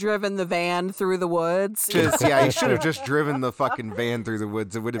have just driven the van through the woods. Yeah, he should have just driven the fucking van through the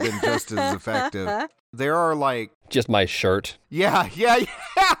woods. It would have been just as effective. There are like... Just my shirt. Yeah.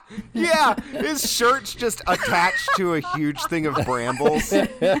 His shirt's just attached to a huge thing of brambles. Well,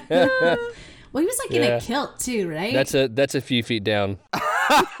 he was like in a kilt too, right? That's a few feet down.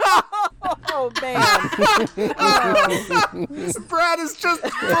 Oh, man. Brad is just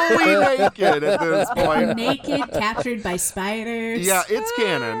fully naked at this point. Naked, captured by spiders. Yeah, it's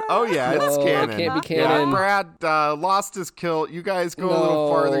canon. Oh, yeah, it's No, canon. it can't be Yeah, canon. Brad lost his kilt. You guys go a little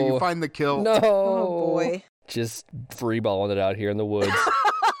farther. You find the kilt. No. Oh, boy. Just freeballing it out here in the woods.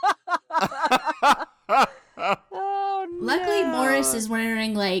 Oh, no. Luckily, Morris is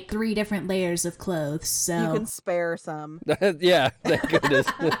wearing like 3 different layers of clothes, so You can spare some. Yeah, thank goodness.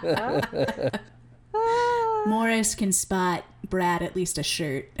 Morris can spot Brad at least a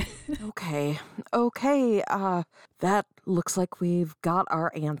shirt. Okay. That looks like we've got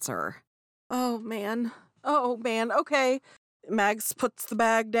our answer. Oh, man. Okay. Mags puts the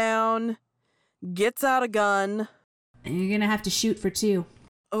bag down, gets out a gun. And you're gonna have to shoot for 2.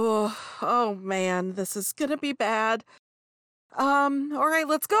 Oh man, this is gonna be bad. All right,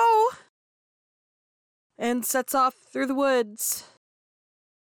 let's go. And sets off through the woods.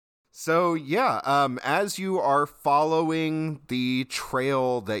 So yeah, as you are following the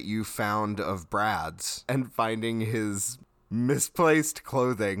trail that you found of Brad's and finding his misplaced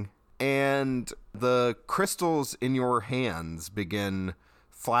clothing, and the crystals in your hands begin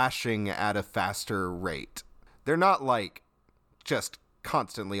flashing at a faster rate. They're not like just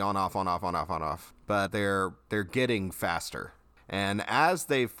constantly on off, but they're getting faster. And as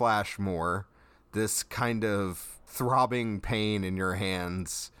they flash more, this kind of throbbing pain in your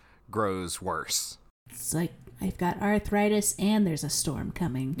hands grows worse. It's like I've got arthritis and there's a storm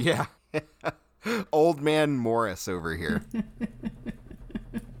coming. Yeah. Old man Morris over here.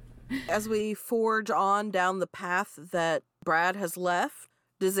 As we forge on down the path that Brad has left,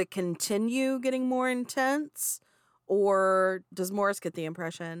 does it continue getting more intense? Or does Morris get the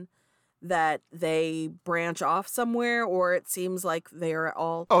impression that they branch off somewhere, or it seems like they're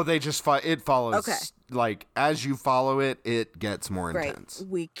all... Oh, they just... it follows... Okay. Like, as you follow it, it gets more Great. intense.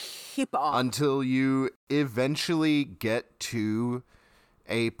 We keep on. Until you eventually get to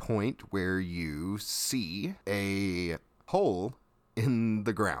a point where you see a hole in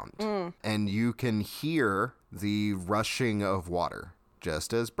the ground. And you can hear the rushing of water,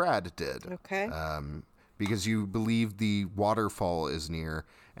 just as Brad did. Okay. Because you believe the waterfall is near,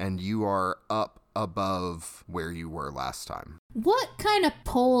 and you are up above where you were last time. What kind of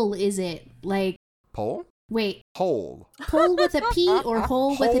pole is it? Like, Pole? wait, Hole. pole with a P or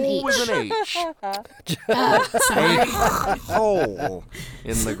hole with an H? With an H. Sorry. A hole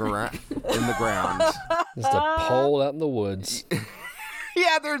in the ground. Just a pole out in the woods.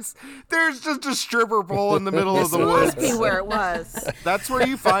 Yeah, there's just a stripper pole in the middle of the Must woods. be where it was. That's where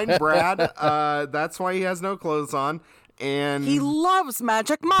you find Brad. That's why he has no clothes on. And He loves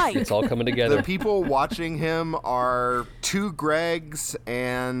Magic Mike. It's all coming together. the people watching him are 2 Gregs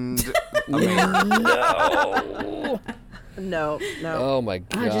and a mayor. No. Oh my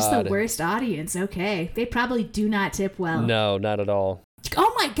god. Oh, just the worst audience. Okay. They probably do not tip well. No, not at all.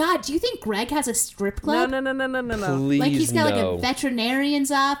 Oh my god, do you think Greg has a strip club? No. Please, Like he's got no. like a veterinarian's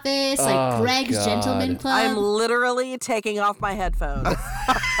office, like Oh, Greg's God. Gentleman Club. I'm literally taking off my headphones.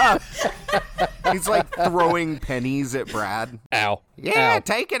 He's like throwing pennies at Brad. Ow. Yeah, Ow.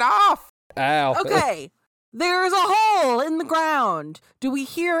 take it off. Ow. Okay. There's a hole in the ground. Do we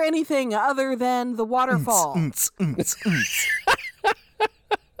hear anything other than the waterfall?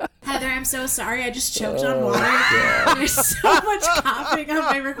 Heather, I'm so sorry. I just choked on water. There's so much coughing on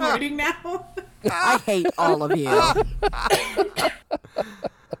my recording now. I hate all of you.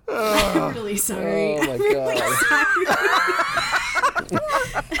 I'm really sorry. Oh my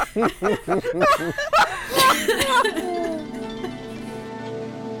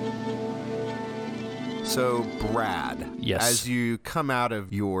So, Brad, Yes. as you come out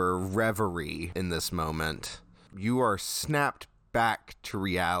of your reverie in this moment, you are snapped back to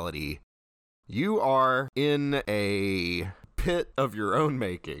reality. You are in a pit of your own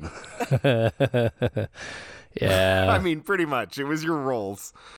making. Yeah. I mean, pretty much. It was your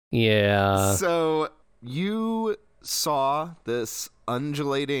rolls. Yeah. So, you saw this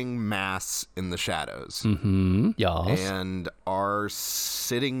undulating mass in the shadows Mm-hmm. Yes. and are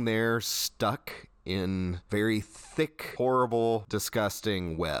sitting there stuck in very thick, horrible,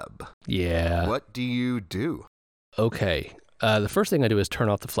 disgusting web. Yeah. What do you do? Okay. The first thing I do is turn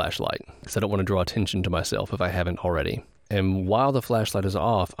off the flashlight because I don't want to draw attention to myself if I haven't already. And while the flashlight is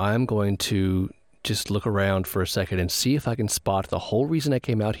off, I'm going to just look around for a second and see if I can spot the whole reason I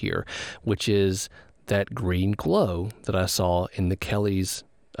came out here, which is that green glow that I saw in the Kelly's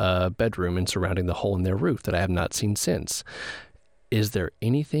bedroom and surrounding the hole in their roof that I have not seen since. Is there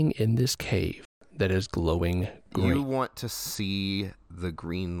anything in this cave that is glowing green? You want to see the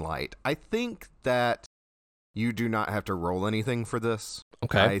green light. I think that you do not have to roll anything for this.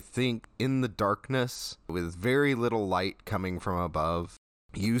 Okay. I think in the darkness, with very little light coming from above,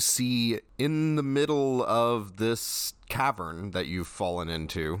 you see in the middle of this cavern that you've fallen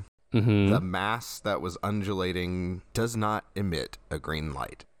into, Mm-hmm. the mass that was undulating does not emit a green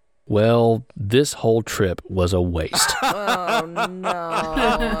light. Well, this whole trip was a waste. Oh,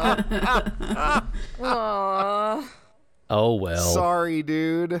 no. Aw. Oh, well. Sorry,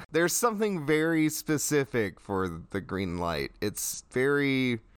 dude. There's something very specific for the green light. It's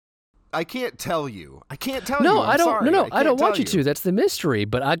very... I can't tell you. I can't tell you. No, I'm I don't. sorry. No, I can't don't want tell you to. That's the mystery.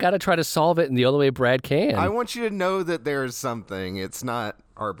 But I got to try to solve it in the only way Brad can. I want you to know that there's something. It's not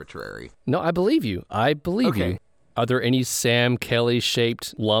arbitrary. No, I believe you. I believe Okay. you. Are there any Sam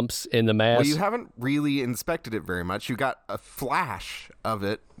Kelly-shaped lumps in the mass? Well, you haven't really inspected it very much. You got a flash of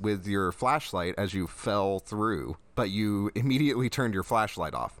it with your flashlight as you fell through, but you immediately turned your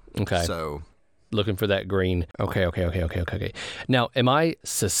flashlight off. Okay. So, looking for that green. Okay. Now, am I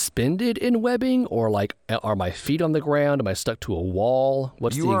suspended in webbing, or like, are my feet on the ground? Am I stuck to a wall?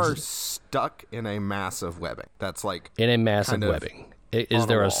 You are stuck in a mass of webbing. That's like in a mass of webbing. Is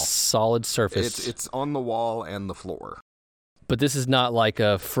there a solid surface? It's on the wall and the floor. But this is not like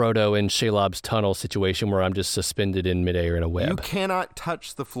a Frodo in Shelob's tunnel situation where I'm just suspended in midair in a web. You cannot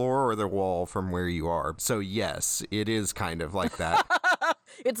touch the floor or the wall from where you are. So yes, it is kind of like that.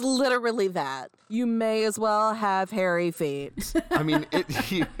 It's literally that. You may as well have hairy feet. I mean,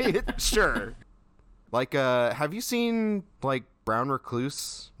 sure. Like, have you seen like brown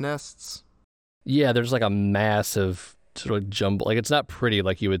recluse nests? Yeah, there's like a massive sort of jumble. Like, it's not pretty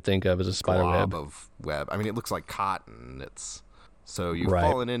like you would think of as a spider web. Of web. I mean, it looks like cotton. So you've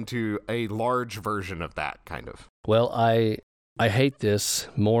fallen into a large version of that, kind of. Well, I hate this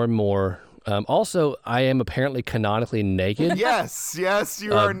more and more. Also, I am apparently canonically naked. Yes,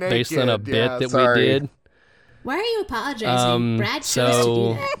 you are naked. Based on a bit that we did. Why are you apologizing? Brad chose to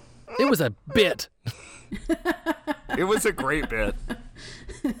do that. It was a bit. It was a great bit.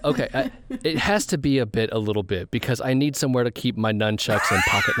 Okay, it has to be a little bit, because I need somewhere to keep my nunchucks and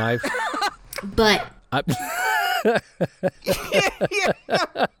pocket knife. But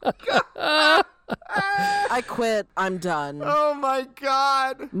I quit. I'm done. Oh my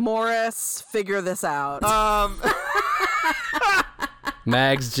God. Morris, figure this out.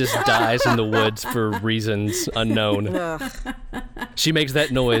 Mags just dies in the woods for reasons unknown. She makes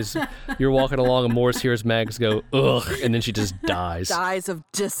that noise. You're walking along and Morris hears Mags go, ugh, and then she just dies. Dies of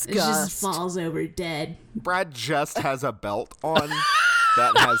disgust. It just falls over dead. Brad just has a belt on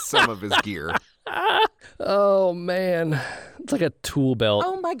that has some of his gear. Oh, man. It's like a tool belt.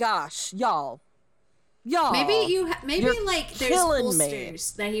 Oh my gosh, y'all. Maybe like there's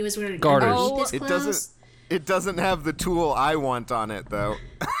holsters that he was wearing. Garters. It doesn't have the tool I want on it, though.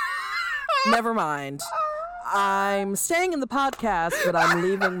 Never mind. I'm staying in the podcast, but I'm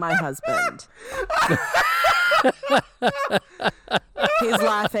leaving my husband. He's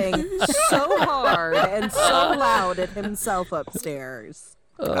laughing so hard and so loud at himself upstairs.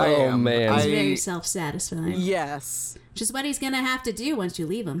 Oh, man. He's very self-satisfied. Yes. Which is what he's going to have to do once you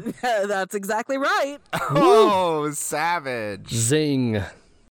leave him. That's exactly right. Oh, savage. Zing.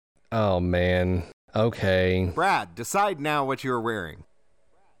 Oh, man. Okay. Brad, decide now what you're wearing.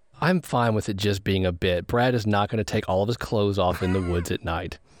 I'm fine with it just being a bit. Brad is not going to take all of his clothes off in the woods at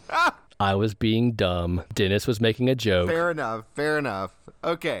night. I was being dumb. Dennis was making a joke. Fair enough.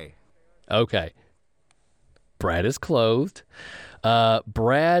 Okay. Brad is clothed.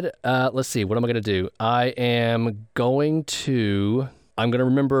 Brad, let's see. What am I going to do? I'm going to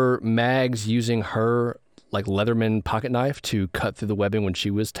remember Mags using her like Leatherman pocket knife to cut through the webbing when she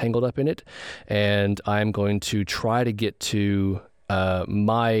was tangled up in it. And I'm going to try to get to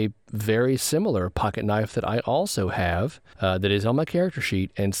my very similar pocket knife that I also have that is on my character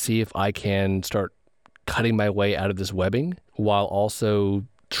sheet, and see if I can start cutting my way out of this webbing while also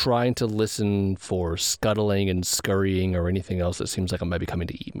trying to listen for scuttling and scurrying or anything else that seems like it might be coming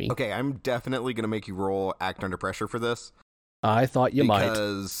to eat me. Okay, I'm definitely going to make you roll Act Under Pressure for this. I thought you might.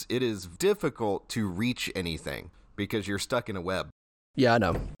 Because it is difficult to reach anything because you're stuck in a web. Yeah, I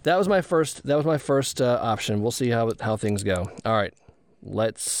know. That was my first option. We'll see how things go. All right,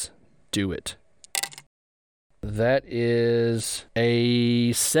 let's do it. That is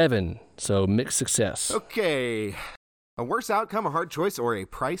a 7, so mixed success. Okay. A worse outcome, a hard choice, or a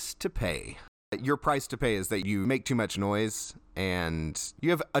price to pay. Your price to pay is that you make too much noise and you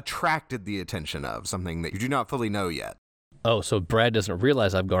have attracted the attention of something that you do not fully know yet. Oh, so Brad doesn't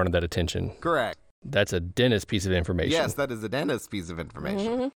realize I've garnered that attention. Correct. That's a Dennis piece of information. Yes, that is a Dennis piece of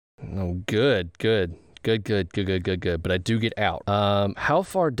information. Mm-hmm. Oh, good. But I do get out. How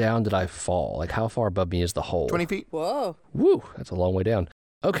far down did I fall? Like, how far above me is the hole? 20 feet. Whoa. Woo, that's a long way down.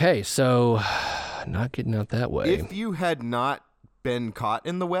 Okay, so not getting out that way. If you had not been caught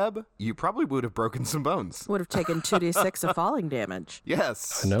in the web, you probably would have broken some bones. Would have taken 2d6 of falling damage.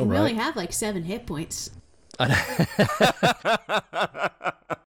 Yes. I know, You right? only have like 7 hit points. All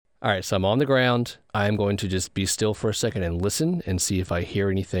right, so I'm on the ground. I'm going to just be still for a second and listen and see if I hear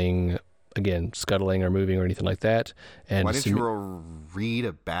anything, again, scuttling or moving or anything like that. And why didn't you read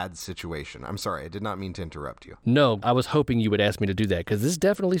a bad situation? I'm sorry, I did not mean to interrupt you. No, I was hoping you would ask me to do that, because this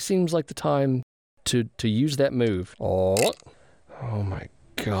definitely seems like the time to use that move. Oh my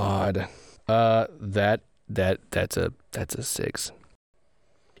God. That's a 6.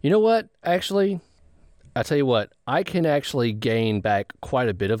 You know what? Actually, I tell you what, I can actually gain back quite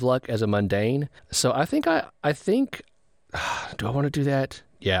a bit of luck as a mundane. So I think, do I want to do that?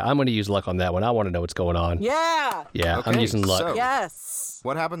 Yeah, I'm going to use luck on that one. I want to know what's going on. Yeah. Yeah, Okay, I'm using luck. so- Yes.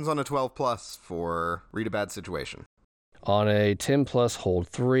 What happens on a 12 plus for read a bad situation? On a 10 plus, hold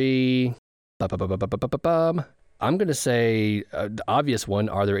 3. Bum. I'm going to say the obvious one.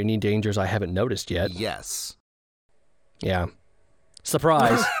 Are there any dangers I haven't noticed yet? Yes. Yeah.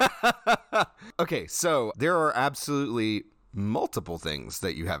 Surprise. Okay, so there are absolutely multiple things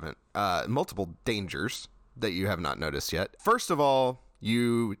that you haven't, multiple dangers that you have not noticed yet. First of all,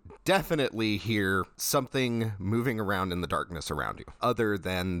 you definitely hear something moving around in the darkness around you, other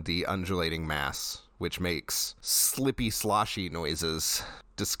than the undulating mass, which makes slippy, sloshy noises,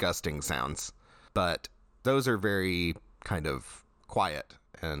 disgusting sounds. But those are very kind of quiet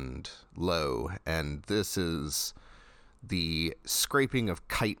and low, and this is the scraping of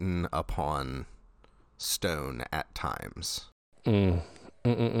chitin upon stone at times. But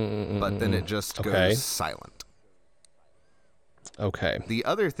then it just goes silent. Okay. The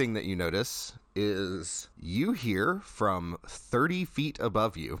other thing that you notice is you hear from 30 feet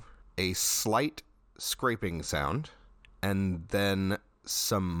above you a slight scraping sound and then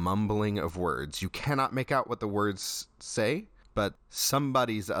some mumbling of words. You cannot make out what the words say, but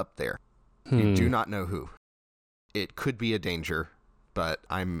somebody's up there. You do not know who. It could be a danger, but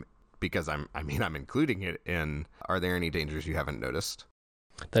I'm including it in, are there any dangers you haven't noticed?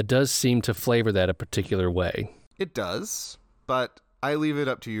 That does seem to flavor that a particular way. It does, but I leave it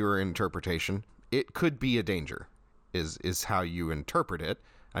up to your interpretation. It could be a danger, is how you interpret it.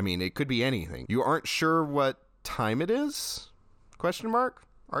 I mean, it could be anything. You aren't sure what time it is? Question mark?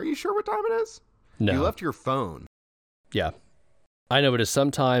 Are you sure what time it is? No. You left your phone. Yeah. I know it is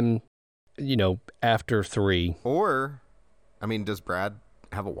sometime, after 3. Or, I mean, does Brad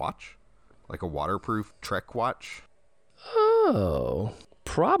have a watch? Like a waterproof Trek watch? Oh,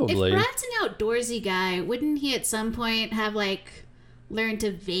 probably. If Brad's an outdoorsy guy, wouldn't he at some point have, learned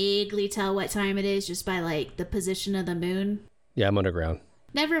to vaguely tell what time it is just by, the position of the moon? Yeah, I'm underground.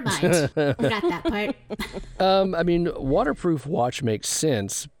 Never mind. Forgot that part. Waterproof watch makes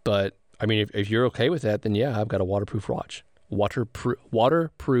sense, but, if you're okay with that, then yeah, I've got a waterproof watch.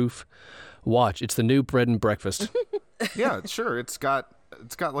 Waterproof watch. It's the new bread and breakfast. Yeah, sure. It's got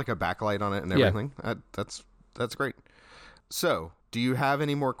like a backlight on it and everything. Yeah. That's great. So, do you have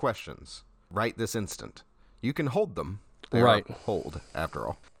any more questions right this instant? You can hold them. They are hold, after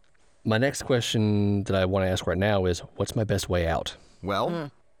all. My next question that I want to ask right now is, what's my best way out?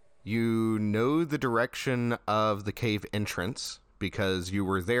 Well, you know the direction of the cave entrance because you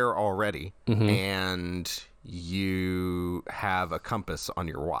were there already, and you have a compass on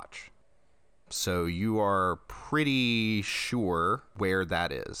your watch. So you are pretty sure where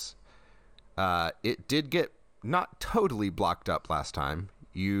that is. It did get not totally blocked up last time.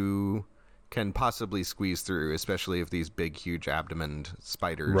 You can possibly squeeze through, especially if these big, huge abdomened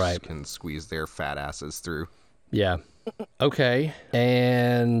spiders can squeeze their fat asses through. Yeah. Okay.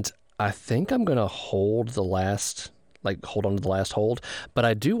 And I think I'm going to hold on to the last hold. But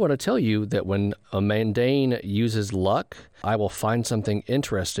I do want to tell you that when a mundane uses luck, I will find something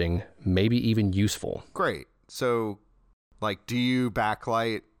interesting, maybe even useful. Great. So, do you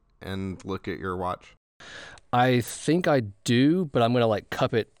backlight and look at your watch? I think I do, but I'm going to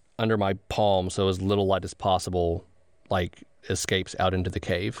cup it under my palm so as little light as possible, escapes out into the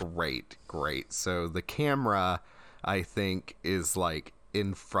cave. Great. So the camera, I think, is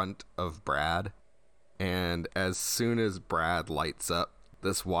in front of Brad. And as soon as Brad lights up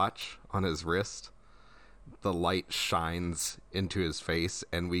this watch on his wrist, the light shines into his face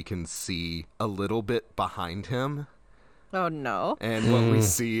and we can see a little bit behind him. Oh, no. And what we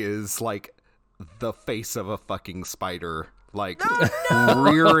see is the face of a fucking spider,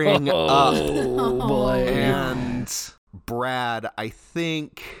 rearing up. Oh, boy. And Brad, I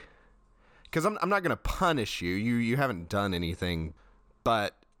think, because I'm not going to punish you. You haven't done anything,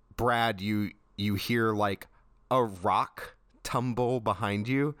 but Brad, you hear a rock tumble behind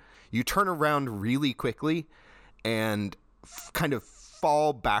you. You turn around really quickly and kind of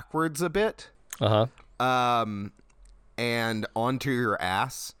fall backwards a bit. And onto your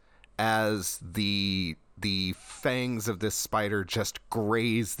ass as the fangs of this spider just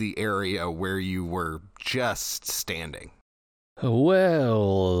graze the area where you were just standing.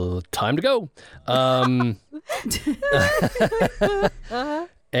 Well, time to go.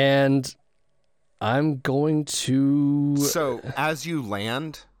 And I'm going to... So, as you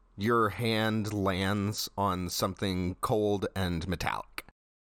land, your hand lands on something cold and metallic.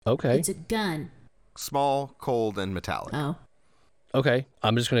 Okay. It's a gun. Small, cold, and metallic. Oh. Okay.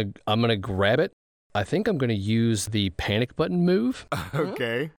 I'm gonna grab it I think I'm going to use the panic button move.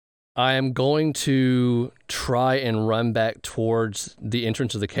 Okay. I am going to try and run back towards the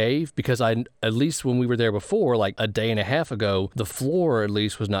entrance of the cave because at least when we were there before, like a day and a half ago, the floor at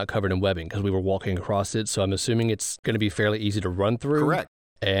least was not covered in webbing because we were walking across it. So I'm assuming it's going to be fairly easy to run through. Correct.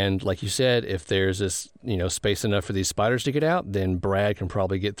 And like you said, if there's this, space enough for these spiders to get out, then Brad can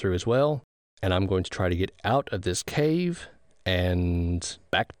probably get through as well. And I'm going to try to get out of this cave and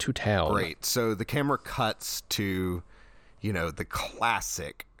back to town. Great. So the camera cuts to, the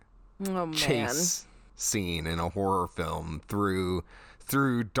classic chase scene in a horror film through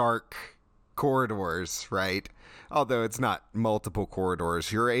dark corridors, right? Although it's not multiple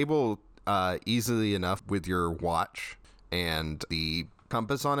corridors, you're able easily enough with your watch and the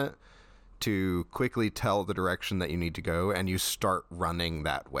compass on it to quickly tell the direction that you need to go, and you start running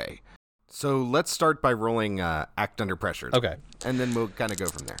that way. So let's start by rolling Act Under Pressure. Okay. And then we'll kind of go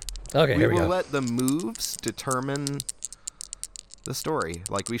from there. Okay, here we go. We will let the moves determine the story,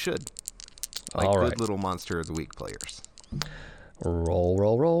 like we should. Like all right. Good little Monster of the Week players.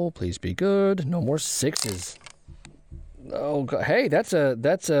 Roll. Please be good. No more sixes. Oh, God. Hey, that's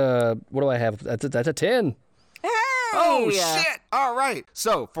a. What do I have? That's a 10. Hey! Oh, shit! All right.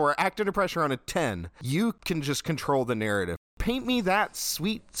 So for Act Under Pressure on a 10, you can just control the narrative. Paint me that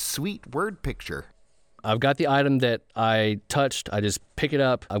sweet, sweet word picture. I've got the item that I touched. I just pick it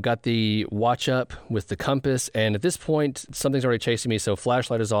up. I've got the watch up with the compass. And at this point, something's already chasing me. So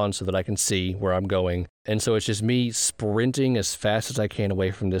flashlight is on so that I can see where I'm going. And so it's just me sprinting as fast as I can away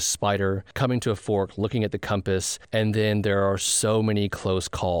from this spider, coming to a fork, looking at the compass. And then there are so many close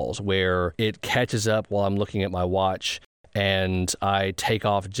calls where it catches up while I'm looking at my watch. And I take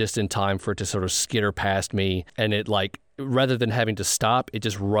off just in time for it to sort of skitter past me. And it rather than having to stop, it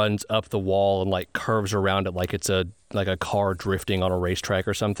just runs up the wall and curves around it like it's a car drifting on a racetrack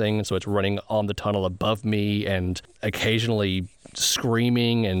or something. So it's running on the tunnel above me and occasionally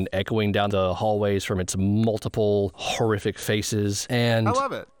screaming and echoing down the hallways from its multiple horrific faces. And I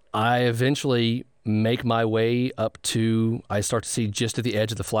love it. I eventually make my way up to, I start to see just at the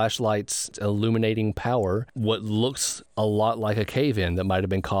edge of the flashlight's illuminating power what looks a lot like a cave-in that might have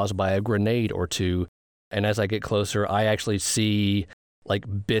been caused by a grenade or two. And as I get closer, I actually see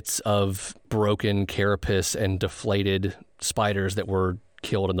bits of broken carapace and deflated spiders that were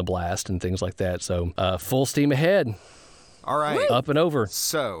killed in the blast and things like that. So full steam ahead. All right. Up and over.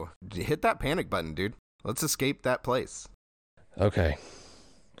 So hit that panic button, dude. Let's escape that place. Okay.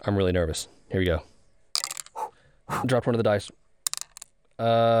 I'm really nervous. Here we go. Drop one of the dice.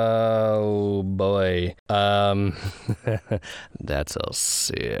 Oh, boy. That's a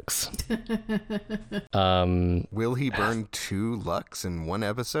 6. Will he burn 2 lucks in one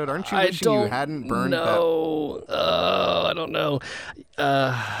episode? Aren't you wishing you hadn't burned that? I don't know.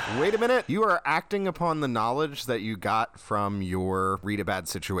 Wait a minute. You are acting upon the knowledge that you got from your read a bad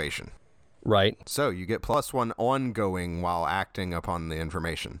situation. Right. So you get +1 ongoing while acting upon the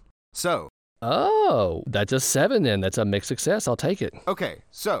information. So. Oh, that's a 7 then. That's a mixed success. I'll take it. Okay,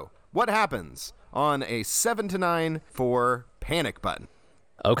 so what happens on a 7 to 9 for panic button?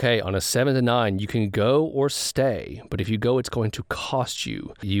 Okay, on a 7 to 9, you can go or stay, but if you go, it's going to cost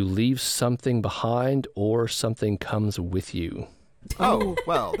you. You leave something behind or something comes with you. Oh,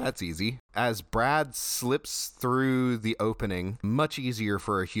 well, that's easy. As Brad slips through the opening, much easier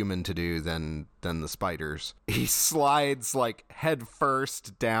for a human to do than the spiders. He slides head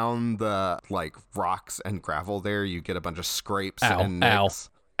first down the rocks and gravel there. You get a bunch of scrapes and nicks.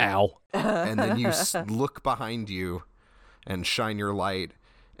 Ow. And then you look behind you and shine your light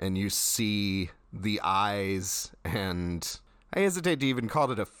and you see the eyes, and I hesitate to even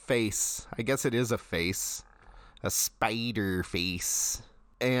call it a face. I guess it is a face. A spider face.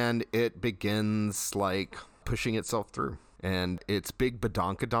 And it begins pushing itself through. And its big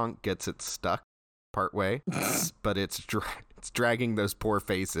badonkadonk gets it stuck partway. But it's dragging those poor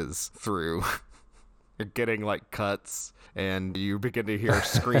faces through. You're getting cuts. And you begin to hear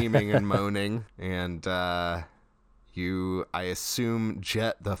screaming and moaning. And you, I assume,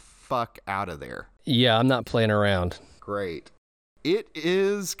 jet the fuck out of there. Yeah, I'm not playing around. Great. It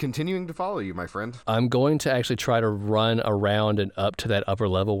is continuing to follow you, my friend. I'm going to actually try to run around and up to that upper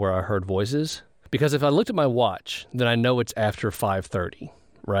level where I heard voices. Because if I looked at my watch, then I know it's after 5:30,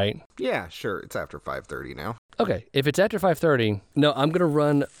 right? Yeah, sure. It's after 5:30 now. Okay. If it's after 5:30, no, I'm going to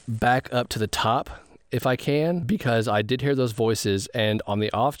run back up to the top if I can, because I did hear those voices. And on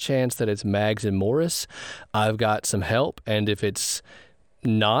the off chance that it's Mags and Morris, I've got some help. And if it's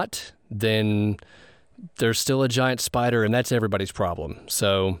not, then there's still a giant spider, and that's everybody's problem.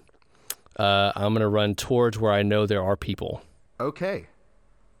 So I'm going to run towards where I know there are people. Okay.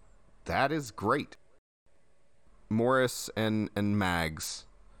 That is great. Morris and Mags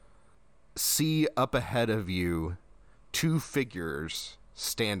see up ahead of you 2 figures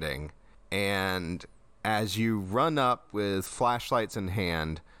standing, and as you run up with flashlights in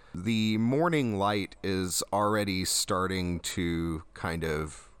hand, the morning light is already starting to kind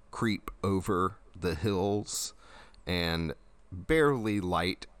of creep over the hills and barely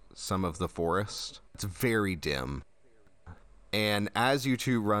light some of the forest. It's very dim. And as you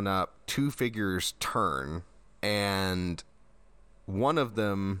 2 run up, 2 figures turn, and one of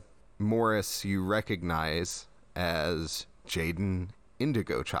them, Morris, you recognize as Jaden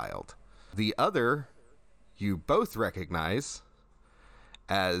Indigo Child. The other, you both recognize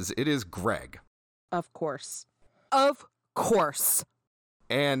as it is Greg. Of course. Of course.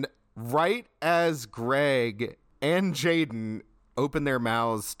 And right as Greg and Jaden open their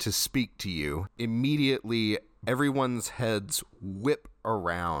mouths to speak to you, immediately everyone's heads whip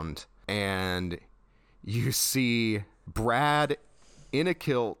around, and you see Brad in a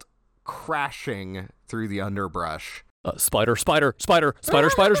kilt crashing through the underbrush. Spider.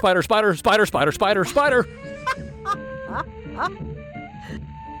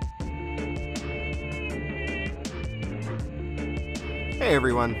 Hey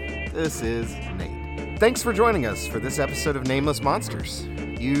everyone, this is Nate. Thanks for joining us for this episode of Nameless Monsters.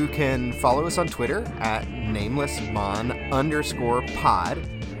 You can follow us on Twitter at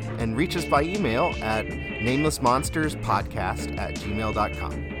namelessmon_pod and reach us by email at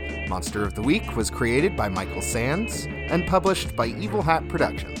namelessmonsterspodcast@gmail.com. Monster of the Week was created by Michael Sands and published by Evil Hat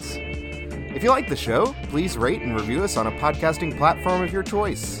Productions. If you like the show, please rate and review us on a podcasting platform of your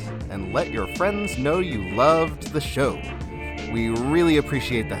choice, and let your friends know you loved the show. We really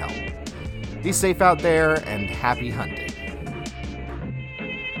appreciate the help. Be safe out there, and happy hunting.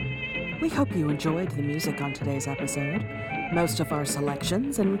 We hope you enjoyed the music on today's episode. Most of our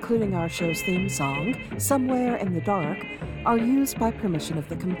selections, including our show's theme song, Somewhere in the Dark, are used by permission of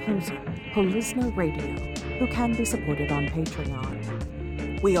the composer, Holisna Radio, who can be supported on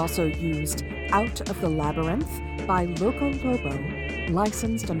Patreon. We also used Out of the Labyrinth by Loco Lobo,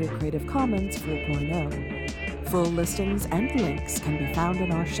 licensed under Creative Commons 4.0. Full listings and links can be found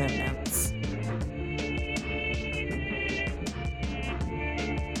in our show notes.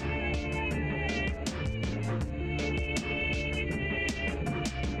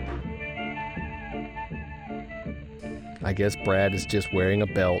 I guess Brad is just wearing a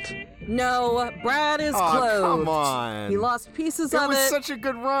belt. No, Brad is Aw, clothed. come on. He lost pieces It of was it. such a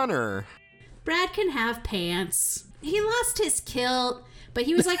good runner. Brad can have pants. He lost his kilt, but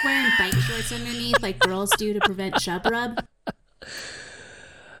he was like wearing bike shorts underneath like girls do to prevent chub rub.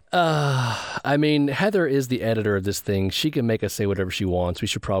 I mean, Heather is the editor of this thing. She can make us say whatever she wants. We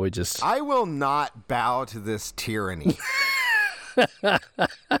should probably just... I will not bow to this tyranny.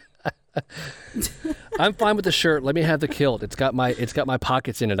 I'm fine with the shirt. Let me have the kilt. It's got my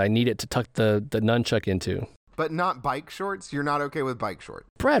pockets in it. I need it to tuck the nunchuck into. But not bike shorts? You're not okay with bike shorts?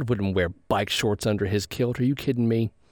 Brad wouldn't wear bike shorts under his kilt. Are you kidding me?